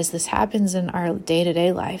realized this happens in our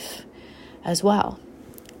day-to-day life as well.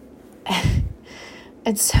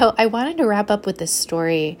 And so I wanted to wrap up with this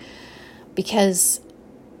story because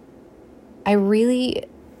I really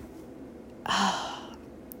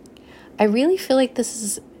feel like this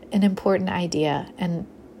is an important idea, and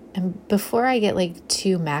before I get like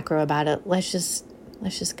too macro about it, let's just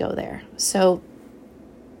go there. So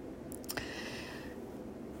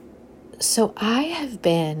I have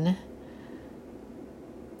been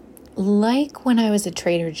like when I was at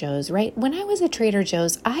Trader Joe's, right? When I was at Trader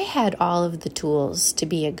Joe's, I had all of the tools to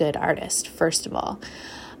be a good artist, first of all.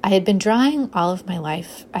 I had been drawing all of my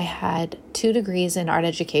life. I had 2 degrees in art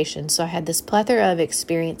education, so I had this plethora of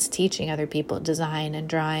experience teaching other people design and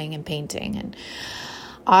drawing and painting. And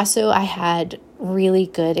also I had really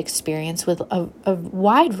good experience with a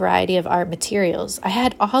wide variety of art materials. I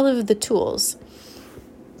had all of the tools.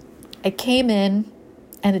 I came in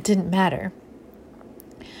and it didn't matter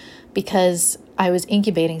because I was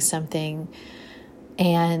incubating something,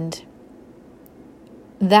 and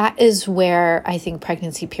that is where I think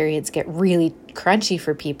pregnancy periods get really crunchy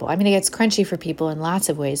for people. I mean, it gets crunchy for people in lots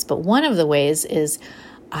of ways, but one of the ways is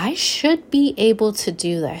I should be able to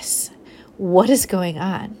do this. What is going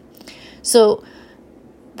on? So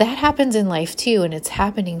that happens in life too, and it's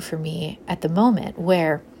happening for me at the moment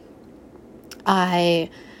where I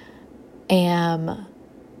am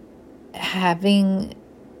having,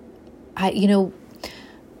 I'm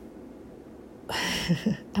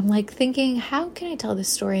like thinking, how can I tell this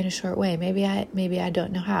story in a short way? Maybe I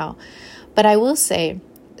don't know how, but I will say,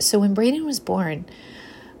 so when Brayden was born,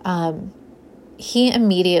 he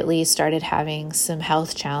immediately started having some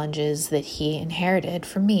health challenges that he inherited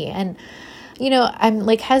from me. And, I'm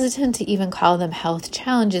like hesitant to even call them health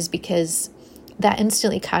challenges because that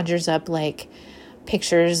instantly conjures up like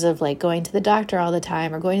pictures of like going to the doctor all the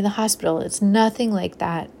time or going to the hospital. It's nothing like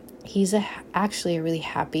that. He's actually a really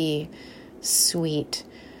happy, sweet,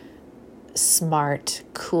 smart,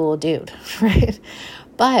 cool dude, right?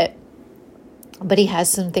 But he has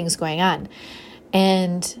some things going on.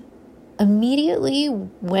 And immediately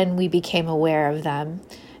when we became aware of them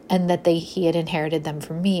and that he had inherited them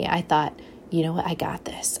from me, I thought, you know what, I got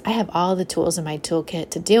this. I have all the tools in my toolkit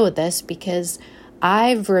to deal with this because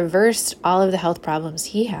I've reversed all of the health problems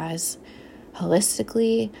he has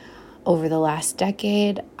holistically over the last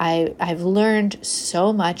decade. I've learned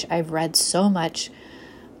so much. I've read so much.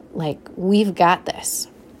 Like, we've got this.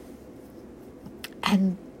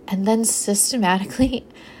 And then systematically,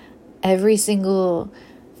 every single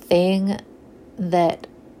thing that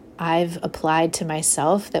I've applied to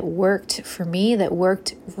myself that worked for me, that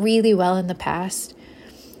worked really well in the past,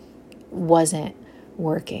 wasn't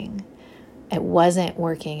working. It wasn't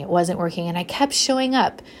working. And I kept showing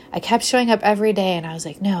up. Every day. And I was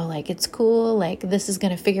like, no, like, it's cool. Like, this is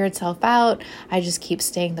going to figure itself out. I just keep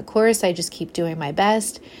staying the course. I just keep doing my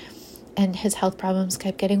best. And his health problems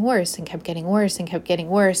kept getting worse and kept getting worse and kept getting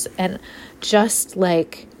worse. And just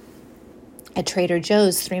like at Trader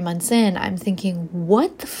Joe's 3 months in, I'm thinking,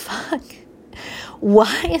 what the fuck?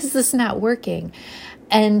 Why is this not working?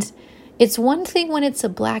 And it's one thing when it's a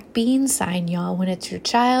black bean sign, y'all. When it's your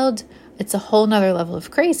child, it's a whole nother level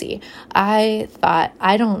of crazy. I thought,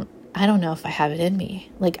 I don't know if I have it in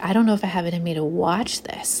me. Like, I don't know if I have it in me to watch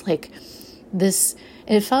this. Like, this,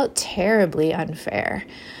 it felt terribly unfair.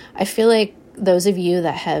 I feel like those of you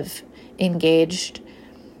that have engaged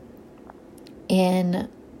in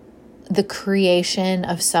the creation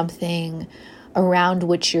of something around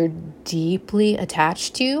which you're deeply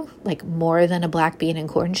attached to, like more than a black bean and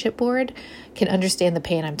corn chip board, can understand the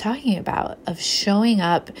pain I'm talking about of showing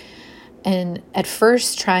up and at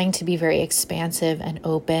first trying to be very expansive and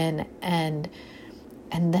open, and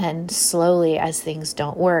then slowly, as things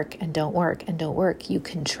don't work, you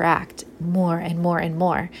contract more and more and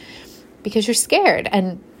more because you're scared.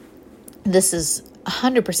 And this is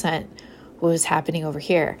 100% what was happening over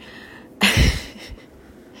here.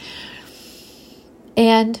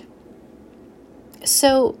 And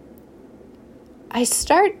so I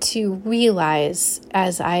start to realize,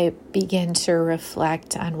 as I begin to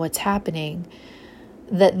reflect on what's happening,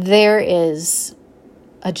 that there is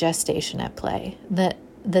a gestation at play, that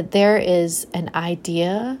there is an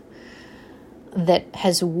idea that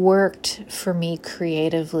has worked for me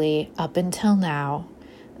creatively up until now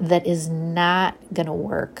that is not going to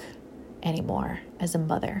work anymore as a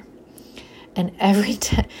mother. And every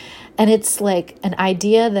time, and it's like an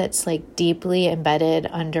idea that's like deeply embedded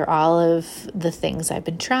under all of the things I've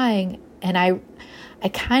been trying. And I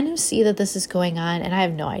kind of see that this is going on and I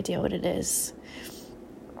have no idea what it is.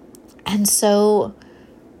 And so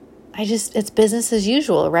it's business as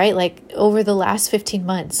usual, right? Like, over the last 15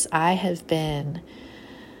 months, I have been,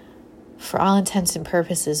 for all intents and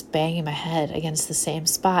purposes, banging my head against the same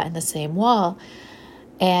spot and the same wall,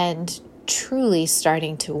 and truly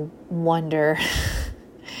starting to wonder,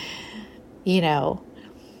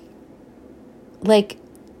 like,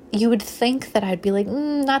 you would think that I'd be like,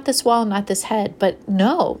 not this wall, not this head, but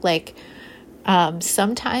no, like,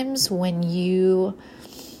 sometimes when you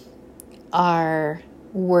are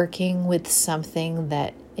working with something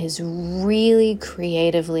that is really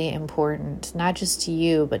creatively important, not just to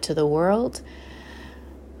you, but to the world,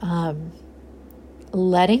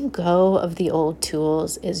 letting go of the old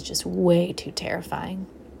tools is just way too terrifying.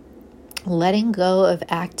 Letting go of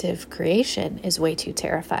active creation is way too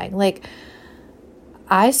terrifying. Like,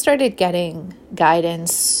 I started getting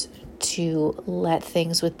guidance to let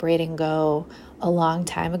things with braiding go a long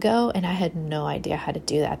time ago, and I had no idea how to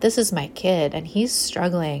do that. This is my kid, and he's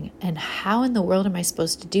struggling. And how in the world am I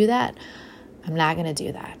supposed to do that? I'm not going to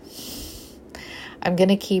do that. I'm going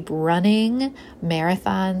to keep running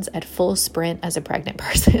marathons at full sprint as a pregnant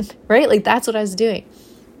person, right? Like, that's what I was doing.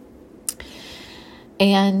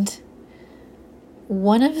 And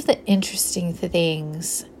one of the interesting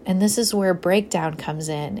things, and this is where breakdown comes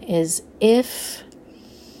in, is if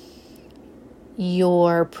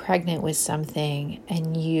you're pregnant with something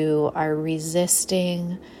and you are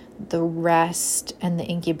resisting the rest and the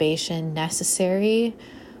incubation necessary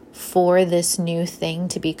for this new thing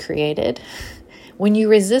to be created, when you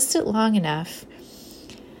resist it long enough,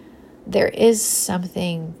 there is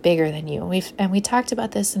something bigger than you. And we talked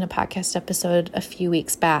about this in a podcast episode a few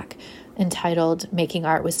weeks back entitled Making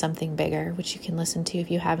Art with Something Bigger, which you can listen to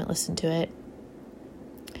if you haven't listened to it.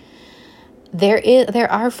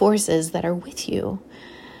 There are forces that are with you,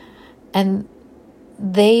 and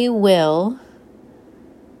they will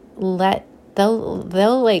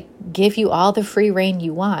they'll like give you all the free reign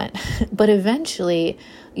you want, but eventually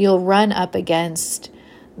you'll run up against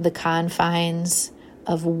the confines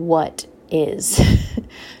of what is.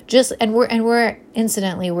 We're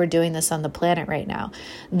incidentally, we're doing this on the planet right now.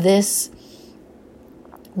 This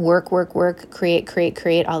work,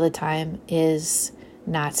 create all the time is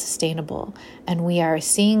not sustainable. And we are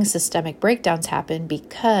seeing systemic breakdowns happen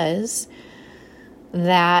because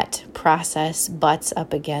that process butts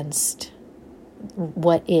up against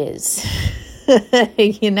what is,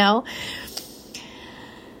 you know?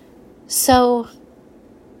 So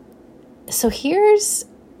here's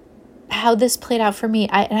how this played out for me.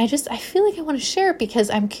 I feel like I want to share it because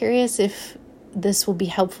I'm curious if this will be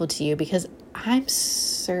helpful to you, because I'm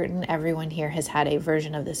certain everyone here has had a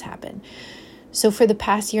version of this happen. So for the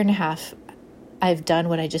past year and a half, I've done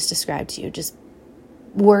what I just described to you, just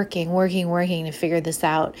working to figure this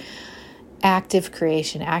out. Active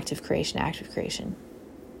creation. And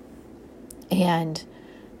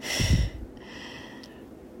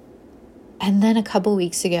then a couple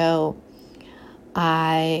weeks ago,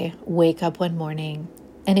 I wake up one morning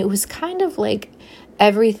and it was kind of like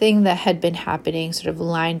everything that had been happening sort of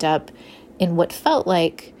lined up in what felt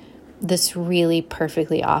like this really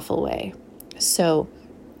perfectly awful way. So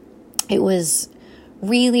it was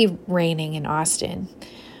really raining in Austin,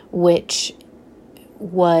 which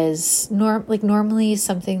was normally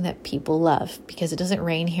something that people love because it doesn't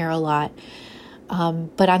rain here a lot.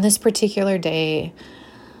 But on this particular day,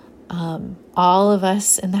 all of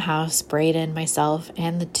us in the house, Brayden, myself,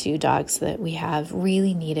 and the 2 dogs that we have,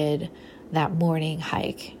 really needed that morning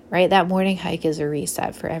hike, right? That morning hike is a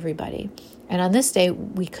reset for everybody. And on this day,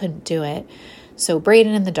 we couldn't do it. So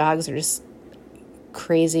Brayden and the dogs are just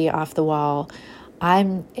crazy off the wall.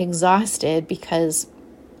 I'm exhausted because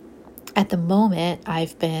at the moment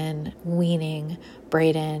I've been weaning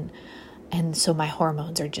Brayden. And so my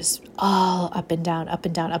hormones are just all up and down.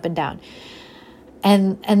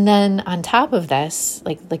 And then on top of this,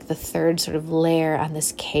 like the third sort of layer on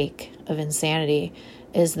this cake of insanity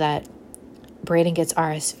is that Brayden gets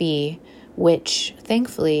RSV, which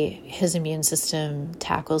thankfully his immune system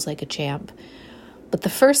tackles like a champ. But the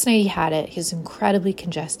first night he had it, he was incredibly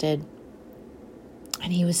congested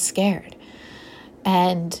and he was scared.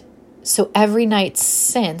 And so every night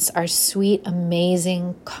since, our sweet,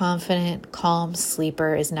 amazing, confident, calm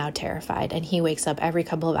sleeper is now terrified. And he wakes up every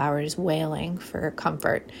couple of hours wailing for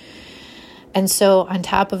comfort. And so on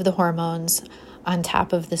top of the hormones, on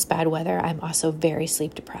top of this bad weather, I'm also very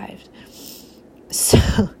sleep deprived.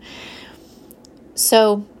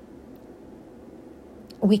 So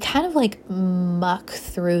we kind of like muck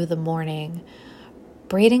through the morning.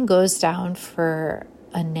 Brayden goes down for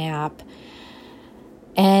a nap.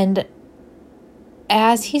 And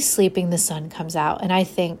as he's sleeping, the sun comes out. And I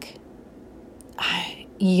think,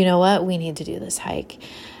 you know what? We need to do this hike.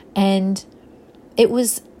 And it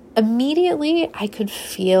was immediately, I could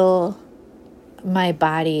feel my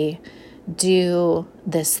body do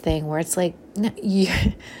this thing where it's like, no,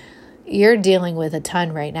 you're dealing with a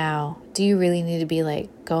ton right now. Do you really need to be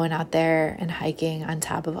like going out there and hiking on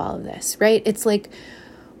top of all of this, right? It's like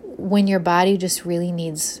when your body just really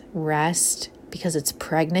needs rest because it's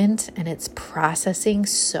pregnant and it's processing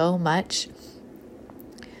so much.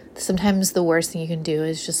 Sometimes the worst thing you can do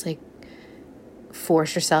is just like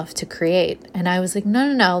force yourself to create. And I was like,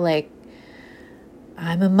 no, like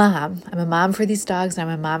I'm a mom for these dogs, and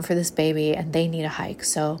I'm a mom for this baby, and they need a hike.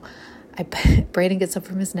 So Brayden gets up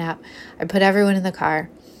from his nap. I put everyone in the car,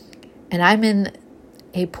 and I'm in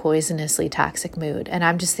a poisonously toxic mood. And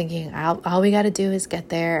I'm just thinking, all we got to do is get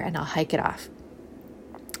there and I'll hike it off.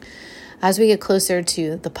 As we get closer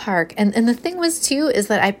to the park, and the thing was too, is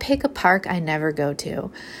that I pick a park I never go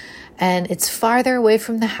to. And it's farther away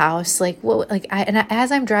from the house.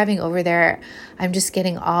 As I'm driving over there, I'm just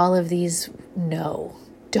getting all of these, no,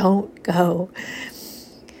 don't go.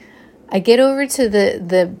 I get over to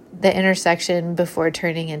the intersection before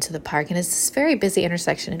turning into the park, and it's this very busy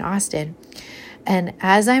intersection in Austin. And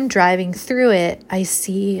as I'm driving through it, I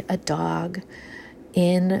see a dog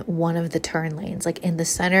in one of the turn lanes, like in the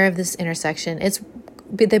center of this intersection. It's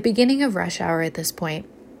the beginning of rush hour at this point.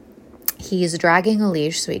 He's dragging a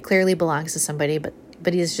leash, so he clearly belongs to somebody,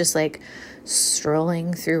 but he's just like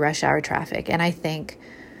strolling through rush hour traffic. And I think,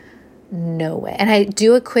 no way. And I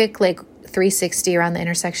do a quick like 360 around the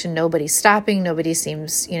intersection. Nobody's stopping. Nobody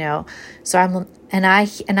seems, so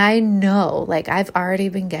I know, like, I've already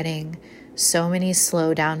been getting so many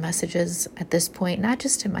slow down messages at this point, not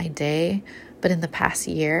just in my day, but in the past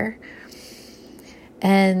year.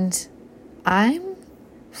 And I'm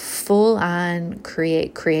full on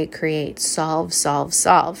create,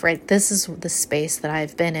 solve, right? This is the space that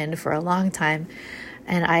I've been in for a long time.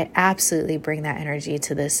 And I absolutely bring that energy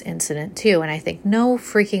to this incident too. And I think no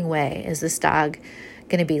freaking way is this dog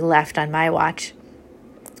going to be left on my watch.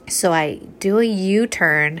 So I do a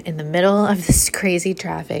U-turn in the middle of this crazy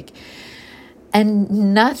traffic,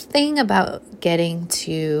 and nothing about getting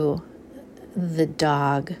to the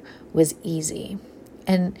dog was easy.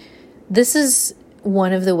 And this is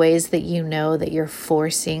one of the ways that you know that you're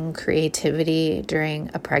forcing creativity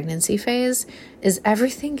during a pregnancy phase is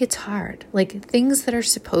everything gets hard. Like, things that are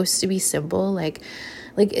supposed to be simple,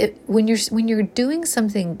 when you're doing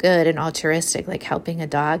something good and altruistic, like helping a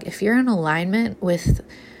dog, if you're in alignment with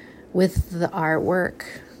the artwork,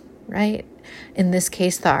 right? In this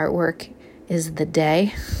case, the artwork is the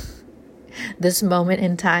day, this moment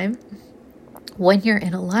in time. When you're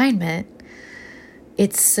in alignment,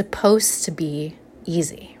 it's supposed to be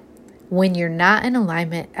easy. When you're not in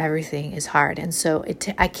alignment, everything is hard. And so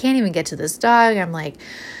I can't even get to this dog. I'm like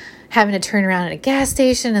having to turn around at a gas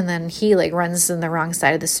station, and then he like runs in the wrong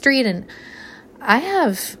side of the street. And I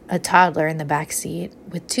have a toddler in the back seat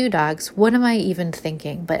with 2 dogs. What am I even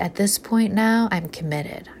thinking? But at this point now, I'm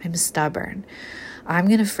committed. I'm stubborn. I'm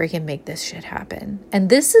going to freaking make this shit happen. And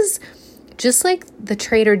this is just like the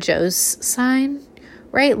Trader Joe's sign,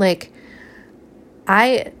 right? Like,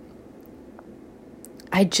 I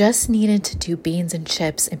just needed to do beans and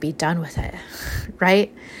chips and be done with it,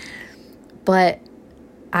 right? But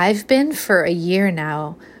I've been for a year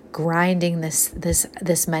now grinding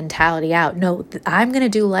this mentality out. No, I'm going to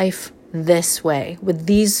do life this way with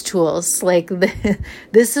these tools. Like,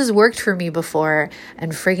 this has worked for me before,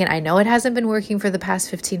 and freaking, I know it hasn't been working for the past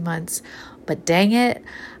 15 months, but dang it,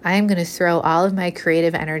 I am going to throw all of my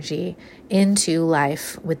creative energy into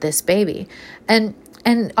life with this baby. And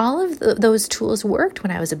all of those tools worked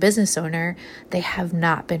when I was a business owner. They have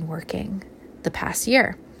not been working the past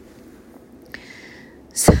year.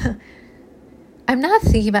 So I'm not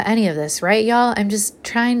thinking about any of this, right, y'all? I'm just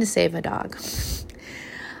trying to save a dog.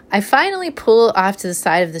 I finally pull off to the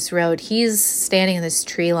side of this road. He's standing in this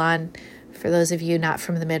tree lawn. For those of you not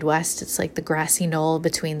from the Midwest, it's like the grassy knoll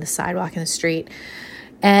between the sidewalk and the street.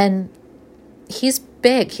 And he's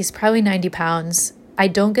big. He's probably 90 pounds. I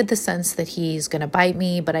don't get the sense that he's going to bite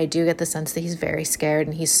me, but I do get the sense that he's very scared,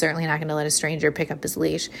 and he's certainly not going to let a stranger pick up his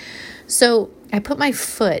leash. So I put my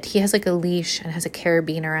foot, he has like a leash and has a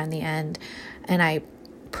carabiner on the end, and I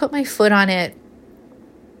put my foot on it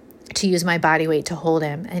to use my body weight to hold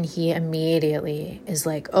him. And he immediately is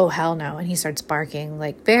like, oh, hell no. And he starts barking,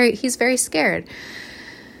 like he's very scared.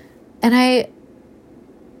 And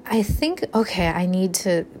I think, okay, I need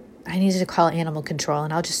to call animal control,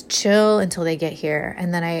 and I'll just chill until they get here.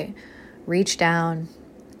 And then I reach down,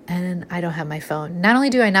 and I don't have my phone. Not only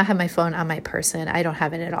do I not have my phone on my person, I don't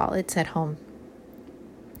have it at all. It's at home.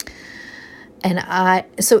 And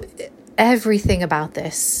so everything about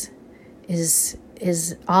this is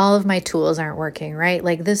all of my tools aren't working, right?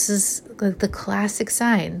 Like, this is the classic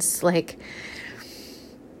signs, like,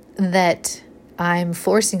 that I'm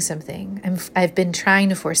forcing something. I've been trying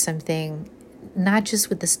to force something, not just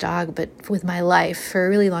with this dog, but with my life for a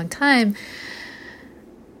really long time.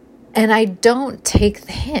 And I don't take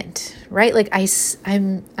the hint, right? Like,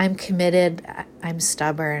 I'm committed, I'm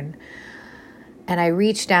stubborn. And I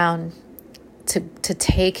reach down to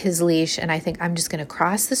take his leash, and I think I'm just going to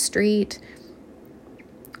cross the street.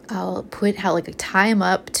 I'll tie him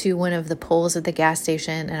up to one of the poles at the gas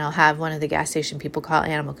station, and I'll have one of the gas station people call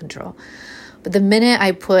animal control. But the minute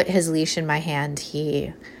I put his leash in my hand,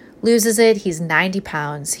 he loses it. He's 90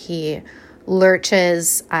 pounds. He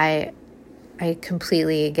lurches. I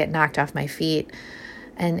completely get knocked off my feet.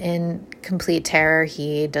 And in complete terror,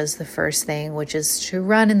 he does the first thing, which is to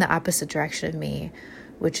run in the opposite direction of me,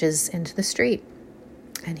 which is into the street.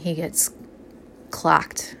 And he gets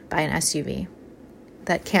clocked by an SUV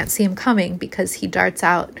that can't see him coming because he darts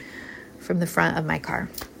out from the front of my car.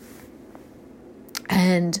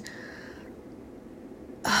 And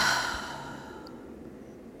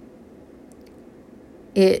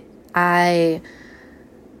it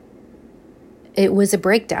was a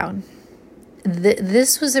breakdown.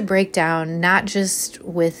 This was a breakdown, not just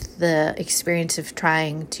with the experience of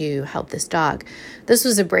trying to help this dog. This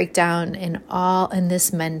was a breakdown in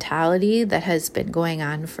this mentality that has been going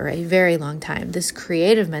on for a very long time. This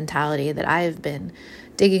creative mentality that I have been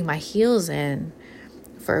digging my heels in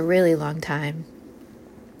for a really long time.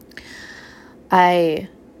 I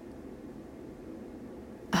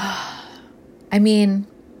mean,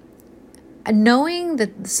 knowing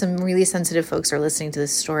that some really sensitive folks are listening to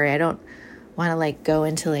this story, I don't want to like go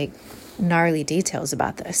into like gnarly details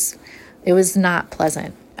about this. It was not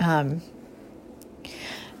pleasant.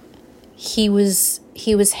 He was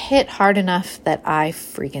hit hard enough that I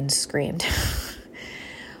freaking screamed.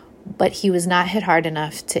 But he was not hit hard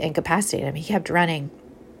enough to incapacitate him. He kept running.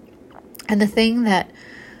 And the thing that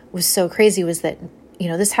was so crazy was that,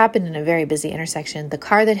 this happened in a very busy intersection. The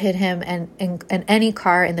car that hit him and any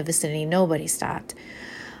car in the vicinity, nobody stopped.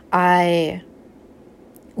 I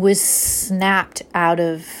was snapped out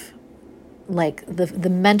of, like, the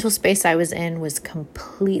mental space I was in was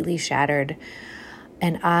completely shattered,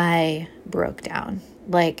 and I broke down.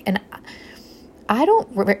 Like, and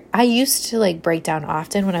I used to like break down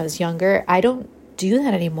often when I was younger. I don't do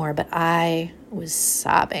that anymore, but I was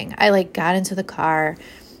sobbing. I like got into the car.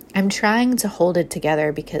 I'm trying to hold it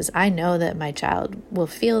together because I know that my child will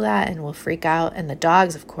feel that and will freak out, and the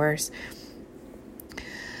dogs, of course.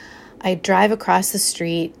 I drive across the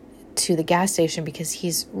street to the gas station because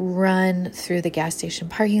he's run through the gas station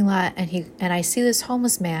parking lot, and I see this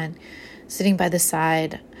homeless man sitting by the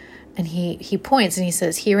side, and he points and he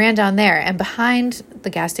says, he ran down there, and behind the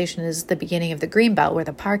gas station is the beginning of the green belt where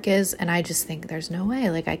the park is, and I just think there's no way,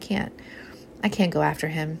 like I can't go after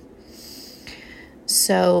him.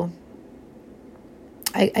 So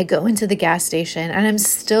I go into the gas station, and I'm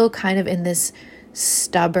still kind of in this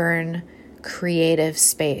stubborn, creative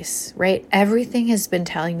space, right? Everything has been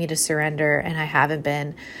telling me to surrender, and I haven't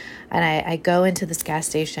been. And I go into this gas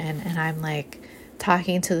station, and I'm like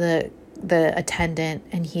talking to the attendant,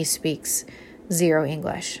 and he speaks zero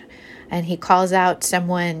English. And he calls out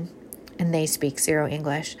someone, and they speak zero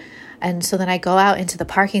English. And so then I go out into the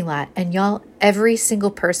parking lot, and y'all, every single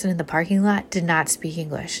person in the parking lot did not speak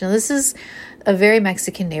English. Now, this is a very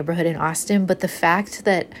Mexican neighborhood in Austin, but the fact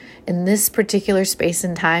that in this particular space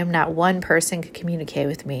and time, not one person could communicate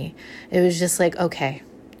with me, it was just like, okay,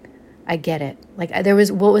 I get it. Like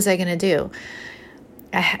what was I going to do?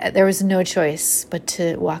 There was no choice but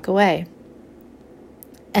to walk away.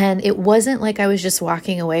 And it wasn't like I was just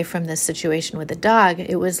walking away from this situation with the dog.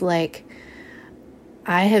 It was like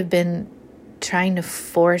I have been trying to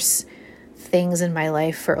force things in my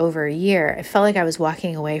life for over a year. It felt like I was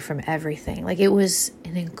walking away from everything. Like it was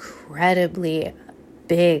an incredibly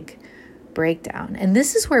big breakdown. And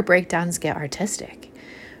this is where breakdowns get artistic,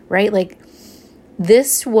 right? Like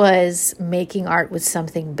this was making art with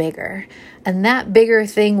something bigger. And that bigger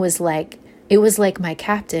thing was like, it was like my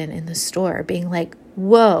captain in the store being like,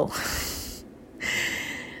 whoa,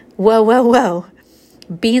 whoa.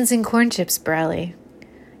 Beans and corn chips, Bradley.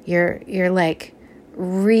 You're like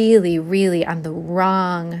really, really on the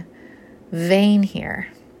wrong vein here.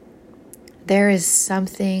 There is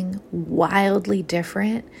something wildly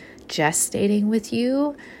different gestating with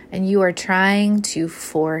you, and you are trying to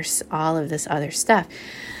force all of this other stuff.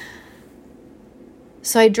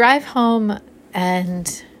 So I drive home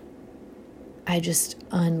and I just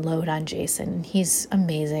unload on Jason. He's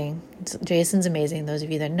amazing. Jason's amazing. Those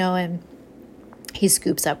of you that know him. He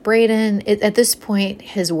scoops up Brayden. At this point,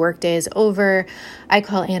 his workday is over. I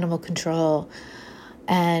call animal control,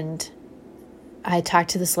 and I talk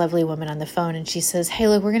to this lovely woman on the phone, and she says, hey,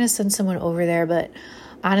 look, we're going to send someone over there, but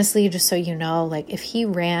honestly, just so you know, like if he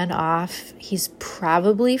ran off, he's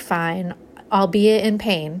probably fine, albeit in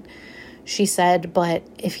pain, she said, but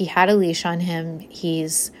if he had a leash on him,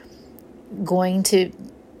 he's going to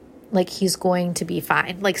be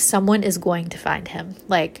fine. Like someone is going to find him.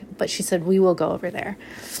 But she said, we will go over there.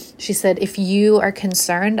 She said, if you are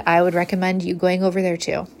concerned, I would recommend you going over there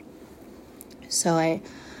too. So I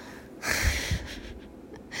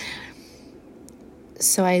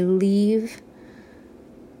leave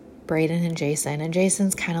Brayden and Jason, and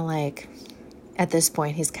Jason's kind of like, at this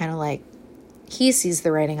point, he's kind of like, he sees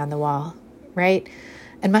the writing on the wall, right?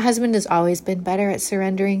 And my husband has always been better at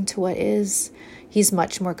surrendering to what is. He's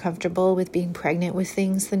much more comfortable with being pregnant with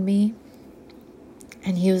things than me.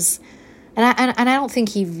 And he was, and I don't think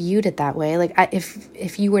he viewed it that way. Like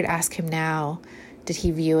if you were to ask him now, did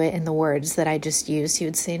he view it in the words that I just used? He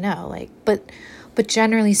would say no. But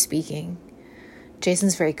generally speaking,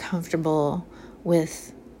 Jason's very comfortable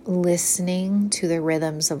with listening to the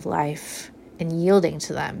rhythms of life and yielding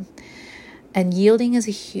to them. And yielding is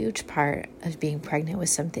a huge part of being pregnant with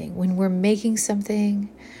something. When we're making something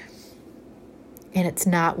and it's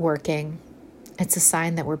not working, it's a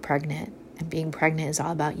sign that we're pregnant. And being pregnant is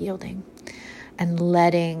all about yielding and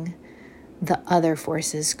letting the other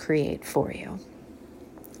forces create for you.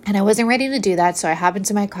 And I wasn't ready to do that, so I hop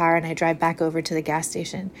into my car and I drive back over to the gas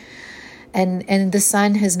station. And the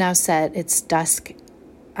sun has now set. It's dusk.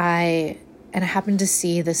 I happen to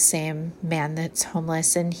see the same man that's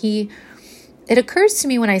homeless, and it occurs to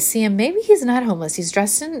me when I see him, maybe he's not homeless. He's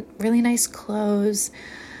dressed in really nice clothes.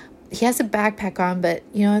 He has a backpack on, but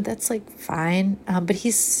that's like fine. But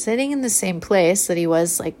he's sitting in the same place that he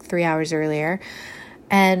was like 3 hours earlier.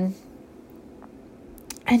 And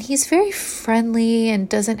he's very friendly and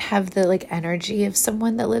doesn't have the like energy of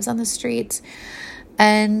someone that lives on the streets.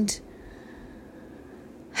 And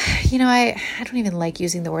I don't even like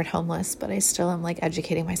using the word homeless, but I still am like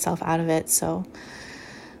educating myself out of it. So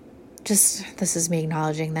this is me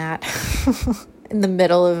acknowledging that in the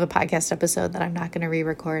middle of a podcast episode that I'm not going to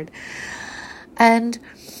re-record. And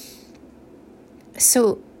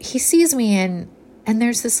so he sees me and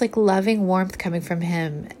there's this like loving warmth coming from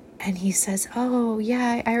him. And he says, "Oh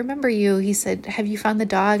yeah, I remember you." He said, "Have you found the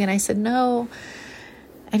dog?" And I said, "No."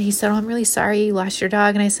 And he said, "Oh, I'm really sorry you lost your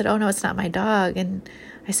dog." And I said, "Oh no, it's not my dog." And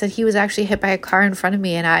I said, "He was actually hit by a car in front of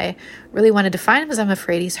me and I really wanted to find him because I'm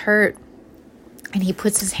afraid he's hurt." And he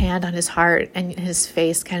puts his hand on his heart and his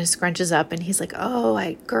face kind of scrunches up and he's like,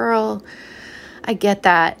 "Oh, girl, I get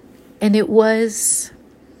that." And it was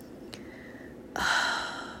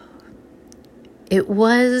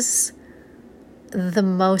the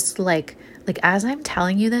most like as I'm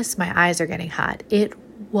telling you this, my eyes are getting hot. It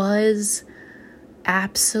was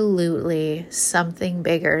absolutely something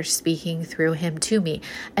bigger speaking through him to me.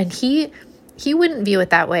 And he wouldn't view it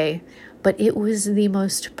that way, but it was the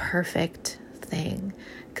most perfect thing.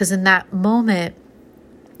 Because in that moment,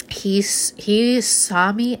 he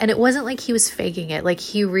saw me, and it wasn't like he was faking it. Like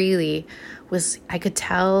he really was, I could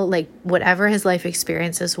tell, like whatever his life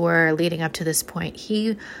experiences were leading up to this point,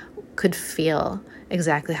 he could feel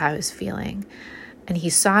exactly how I was feeling. And he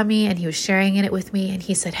saw me and he was sharing it with me. And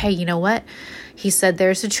he said, "Hey, you know what?" He said,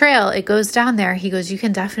 "There's a trail. It goes down there." He goes, "You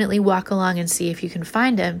can definitely walk along and see if you can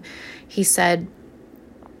find him." He said,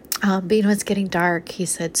 "But it's getting dark." He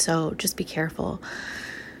said, "So just be careful."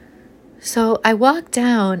 So I walk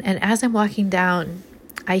down, and as I'm walking down,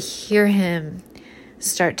 I hear him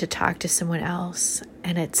start to talk to someone else.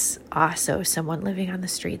 And it's also someone living on the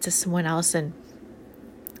streets. It's someone else. And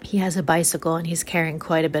he has a bicycle and he's carrying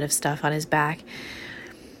quite a bit of stuff on his back.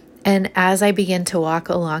 And as I begin to walk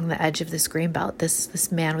along the edge of this greenbelt,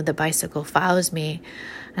 this man with the bicycle follows me,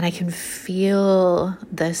 and I can feel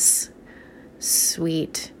this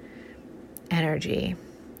sweet energy.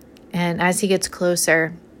 And as he gets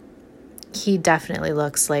closer, he definitely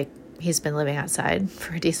looks like he's been living outside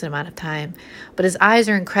for a decent amount of time. But his eyes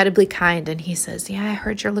are incredibly kind, and he says, "Yeah, I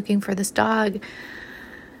heard you're looking for this dog."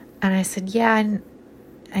 And I said, "Yeah."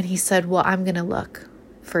 And he said, "Well, I'm going to look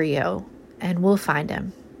for you, and we'll find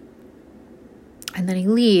him." And then he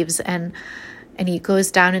leaves, and he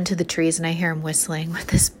goes down into the trees, and I hear him whistling with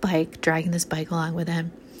this bike, dragging this bike along with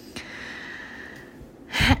him.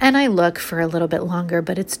 And I look for a little bit longer,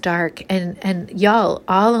 but it's dark. And y'all,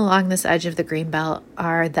 all along this edge of the greenbelt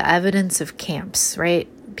are the evidence of camps, right?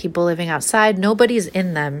 People living outside. Nobody's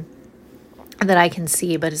in them that I can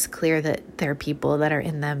see, but it's clear that there are people that are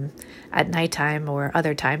in them at nighttime or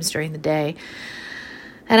other times during the day.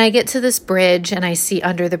 And I get to this bridge, and I see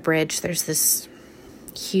under the bridge there's this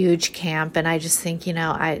huge camp, and I just think,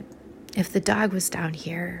 if the dog was down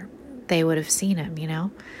here, they would have seen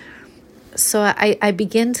him, So I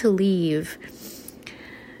begin to leave,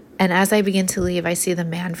 and as I begin to leave, I see the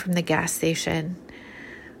man from the gas station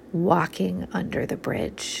walking under the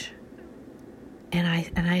bridge, and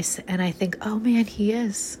I think, oh man, he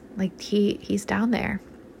is like he's down there.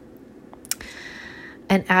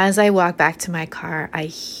 And as I walk back to my car, I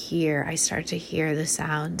start to hear the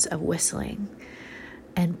sounds of whistling.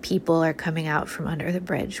 And people are coming out from under the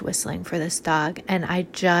bridge whistling for this dog. And I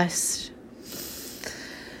just...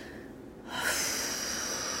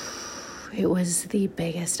 It was the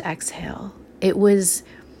biggest exhale. It was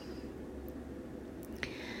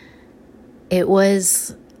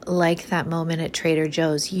like that moment at Trader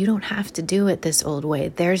Joe's. You don't have to do it this old way.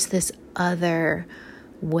 There's this other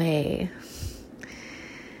way.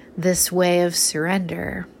 This way of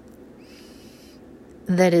surrender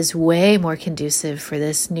that is way more conducive for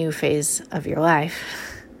this new phase of your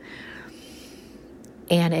life.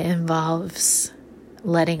 And it involves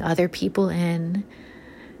letting other people in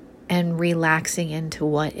and relaxing into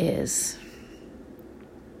what is.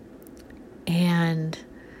 And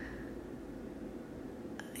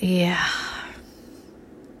yeah,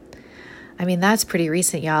 I mean, that's pretty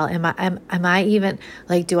recent, y'all. Am I even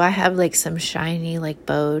like, do I have like some shiny like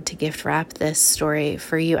bow to gift wrap this story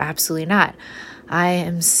for you? Absolutely not. I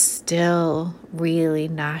am still really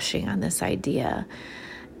gnashing on this idea.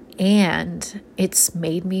 And it's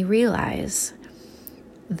made me realize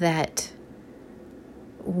that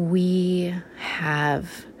we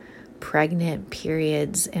have pregnant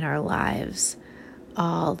periods in our lives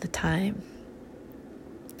all the time.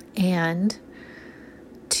 And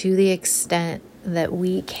to the extent that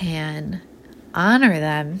we can honor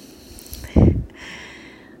them,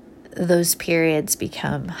 those periods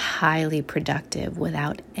become highly productive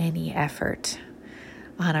without any effort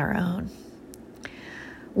on our own.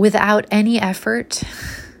 Without any effort,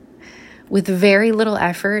 with very little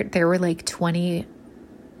effort, there were like 20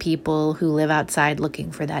 people who live outside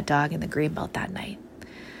looking for that dog in the Greenbelt that night.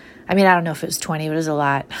 I mean, I don't know if it was 20, but it was a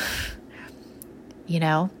lot. You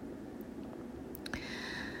know?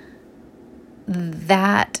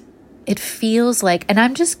 That it feels like, and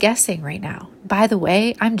I'm just guessing right now. By the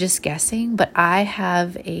way, I'm just guessing, but I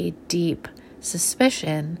have a deep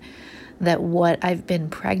suspicion that what I've been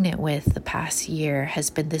pregnant with the past year has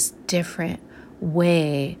been this different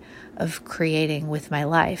way of creating with my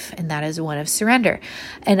life, and that is one of surrender.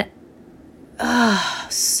 And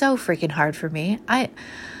so freaking hard for me.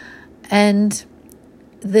 And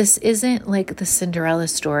this isn't like the Cinderella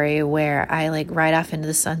story where I like ride off into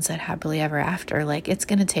the sunset happily ever after. Like, it's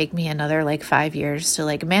going to take me another like 5 years to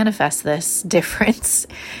like manifest this difference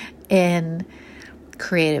in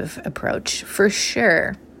creative approach for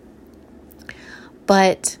sure.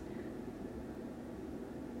 But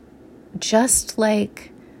just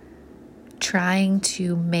like trying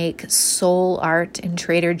to make soul art in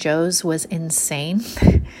Trader Joe's was insane,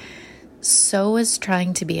 so was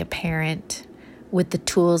trying to be a parent with the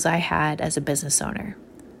tools I had as a business owner,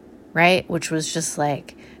 right? Which was just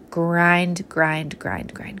like grind.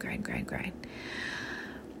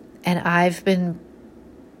 And I've been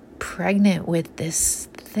pregnant with this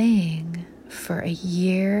thing for a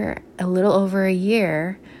year, a little over a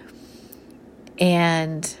year.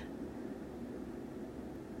 And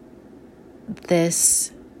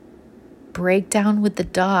this breakdown with the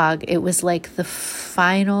dog, it was like the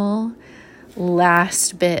final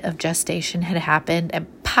last bit of gestation had happened and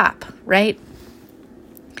pop, right?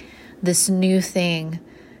 This new thing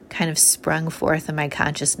kind of sprung forth in my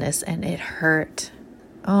consciousness and it hurt.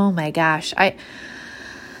 Oh my gosh.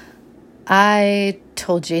 I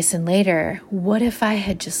told Jason later, what if I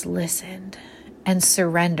had just listened and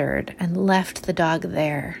surrendered and left the dog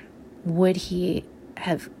there? Would he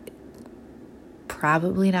have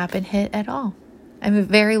probably not been hit at all? I mean,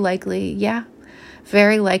 very likely, yeah.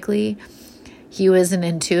 Very likely he was an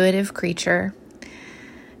intuitive creature,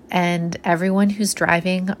 and everyone who's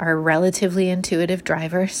driving are relatively intuitive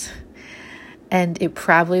drivers, and it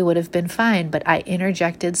probably would have been fine, but I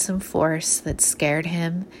interjected some force that scared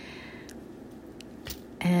him,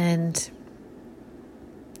 and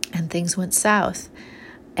things went south.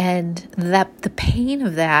 And that the pain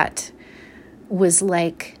of that was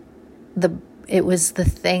like it was the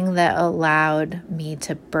thing that allowed me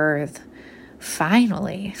to birth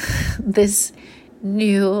finally this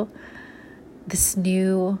new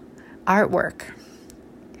artwork.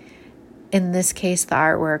 In this case, the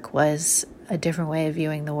artwork was a different way of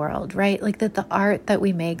viewing the world, right? Like that the art that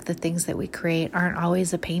we make, the things that we create aren't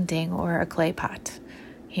always a painting or a clay pot,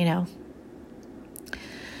 you know?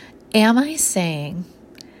 Am I saying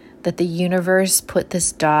that the universe put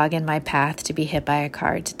this dog in my path to be hit by a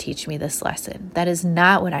car to teach me this lesson? That is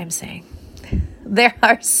not what I'm saying. There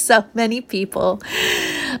are so many people.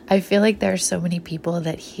 I feel like there are so many people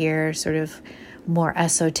that hear sort of more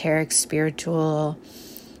esoteric, spiritual,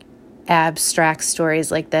 abstract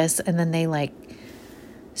stories like this, and then they like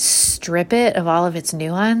strip it of all of its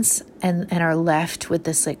nuance and are left with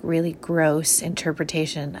this like really gross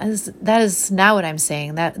interpretation. That is not what I'm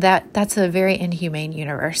saying. That's a very inhumane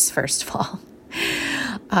universe, first of all.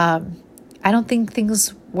 I don't think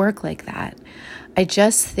things work like that. I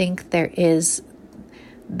just think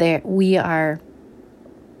we are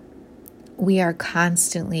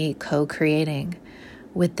constantly co-creating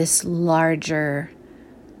with this larger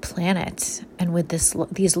planet and with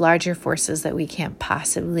these larger forces that we can't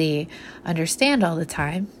possibly understand all the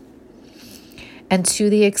time. And to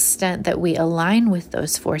the extent that we align with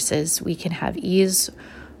those forces, we can have ease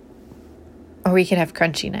or we can have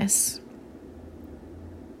crunchiness.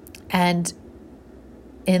 And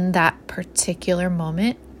in that particular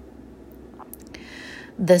moment,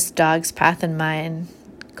 this dog's path and mine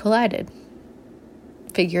collided,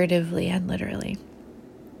 figuratively and literally.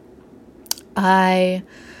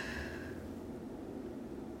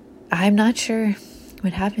 I'm not sure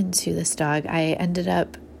what happened to this dog. I ended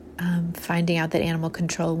up finding out that animal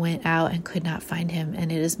control went out and could not find him,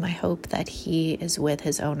 and it is my hope that he is with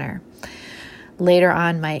his owner. Later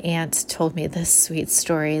on, my aunt told me this sweet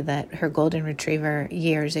story that her golden retriever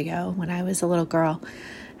years ago, when I was a little girl,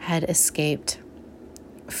 had escaped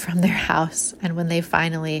from their house. And when they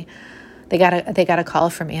finally, they got a call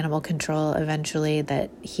from animal control eventually that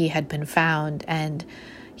he had been found and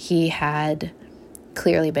he had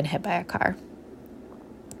clearly been hit by a car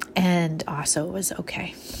and also was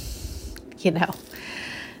okay,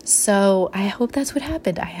 So I hope that's what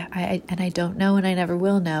happened. I don't know, and I never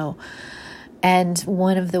will know. And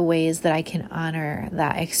one of the ways that I can honor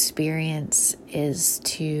that experience is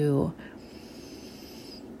to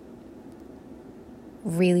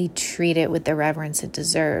really treat it with the reverence it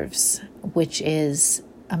deserves, which is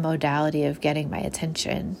a modality of getting my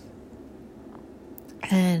attention.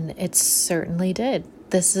 And it certainly did.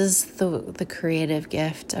 This is the creative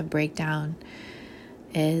gift of breakdown,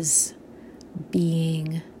 is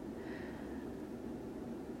being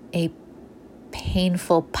a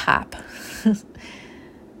painful pop,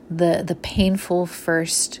 the painful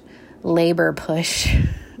first labor push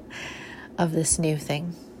of this new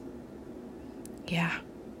thing. Yeah.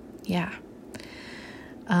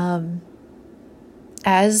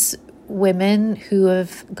 As women who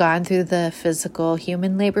have gone through the physical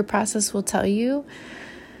human labor process will tell you,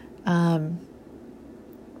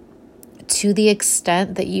 to the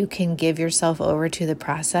extent that you can give yourself over to the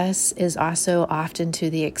process is also often to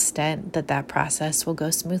the extent that that process will go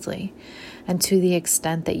smoothly. And to the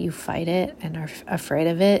extent that you fight it and are afraid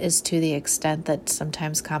of it is to the extent that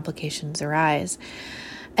sometimes complications arise.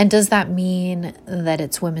 And does that mean that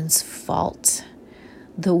it's women's fault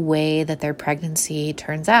the way that their pregnancy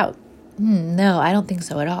turns out? No, I don't think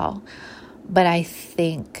so at all. But I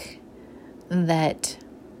think that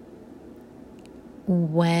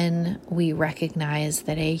when we recognize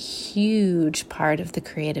that a huge part of the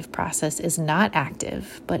creative process is not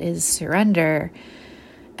active, but is surrender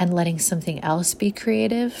and letting something else be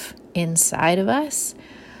creative inside of us,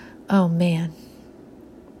 oh man,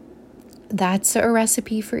 that's a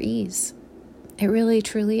recipe for ease. It really,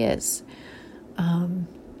 truly is.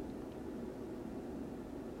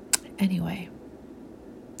 Anyway,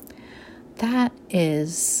 that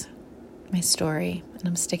is my story, and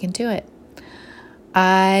I'm sticking to it.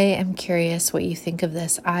 I am curious what you think of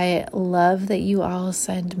this. I love that you all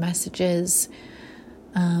send messages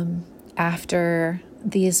after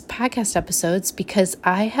these podcast episodes, because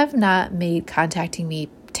I have not made contacting me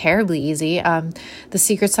terribly easy. The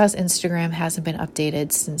Secret Sauce Instagram hasn't been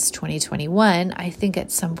updated since 2021. I think at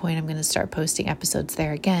some point I'm going to start posting episodes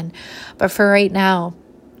there again. But for right now,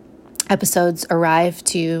 episodes arrive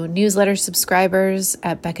to newsletter subscribers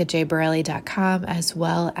at beccajborelli.com, as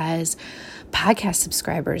well as podcast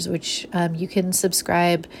subscribers, which you can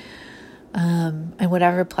subscribe on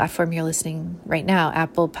whatever platform you're listening right now,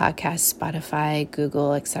 Apple Podcasts, Spotify,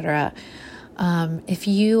 Google, etc. If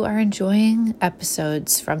you are enjoying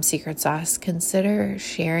episodes from Secret Sauce, consider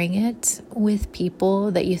sharing it with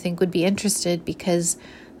people that you think would be interested, because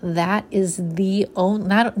that is the only,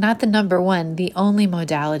 not the number one, the only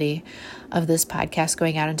modality of this podcast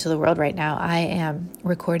going out into the world right now. I am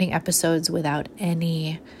recording episodes without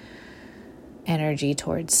any energy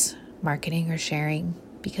towards marketing or sharing,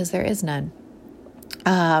 because there is none.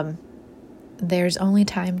 There's only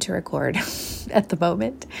time to record at the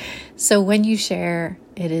moment. So when you share,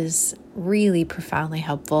 it is really profoundly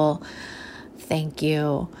helpful. Thank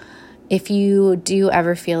you. If you do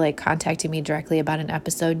ever feel like contacting me directly about an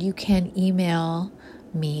episode, you can email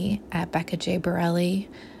me at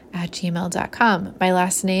beccajborelli@gmail.com. My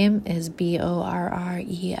last name is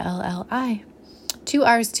Borrelli. 2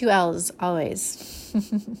 R's, 2 L's, always.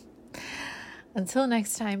 Until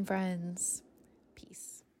next time, friends.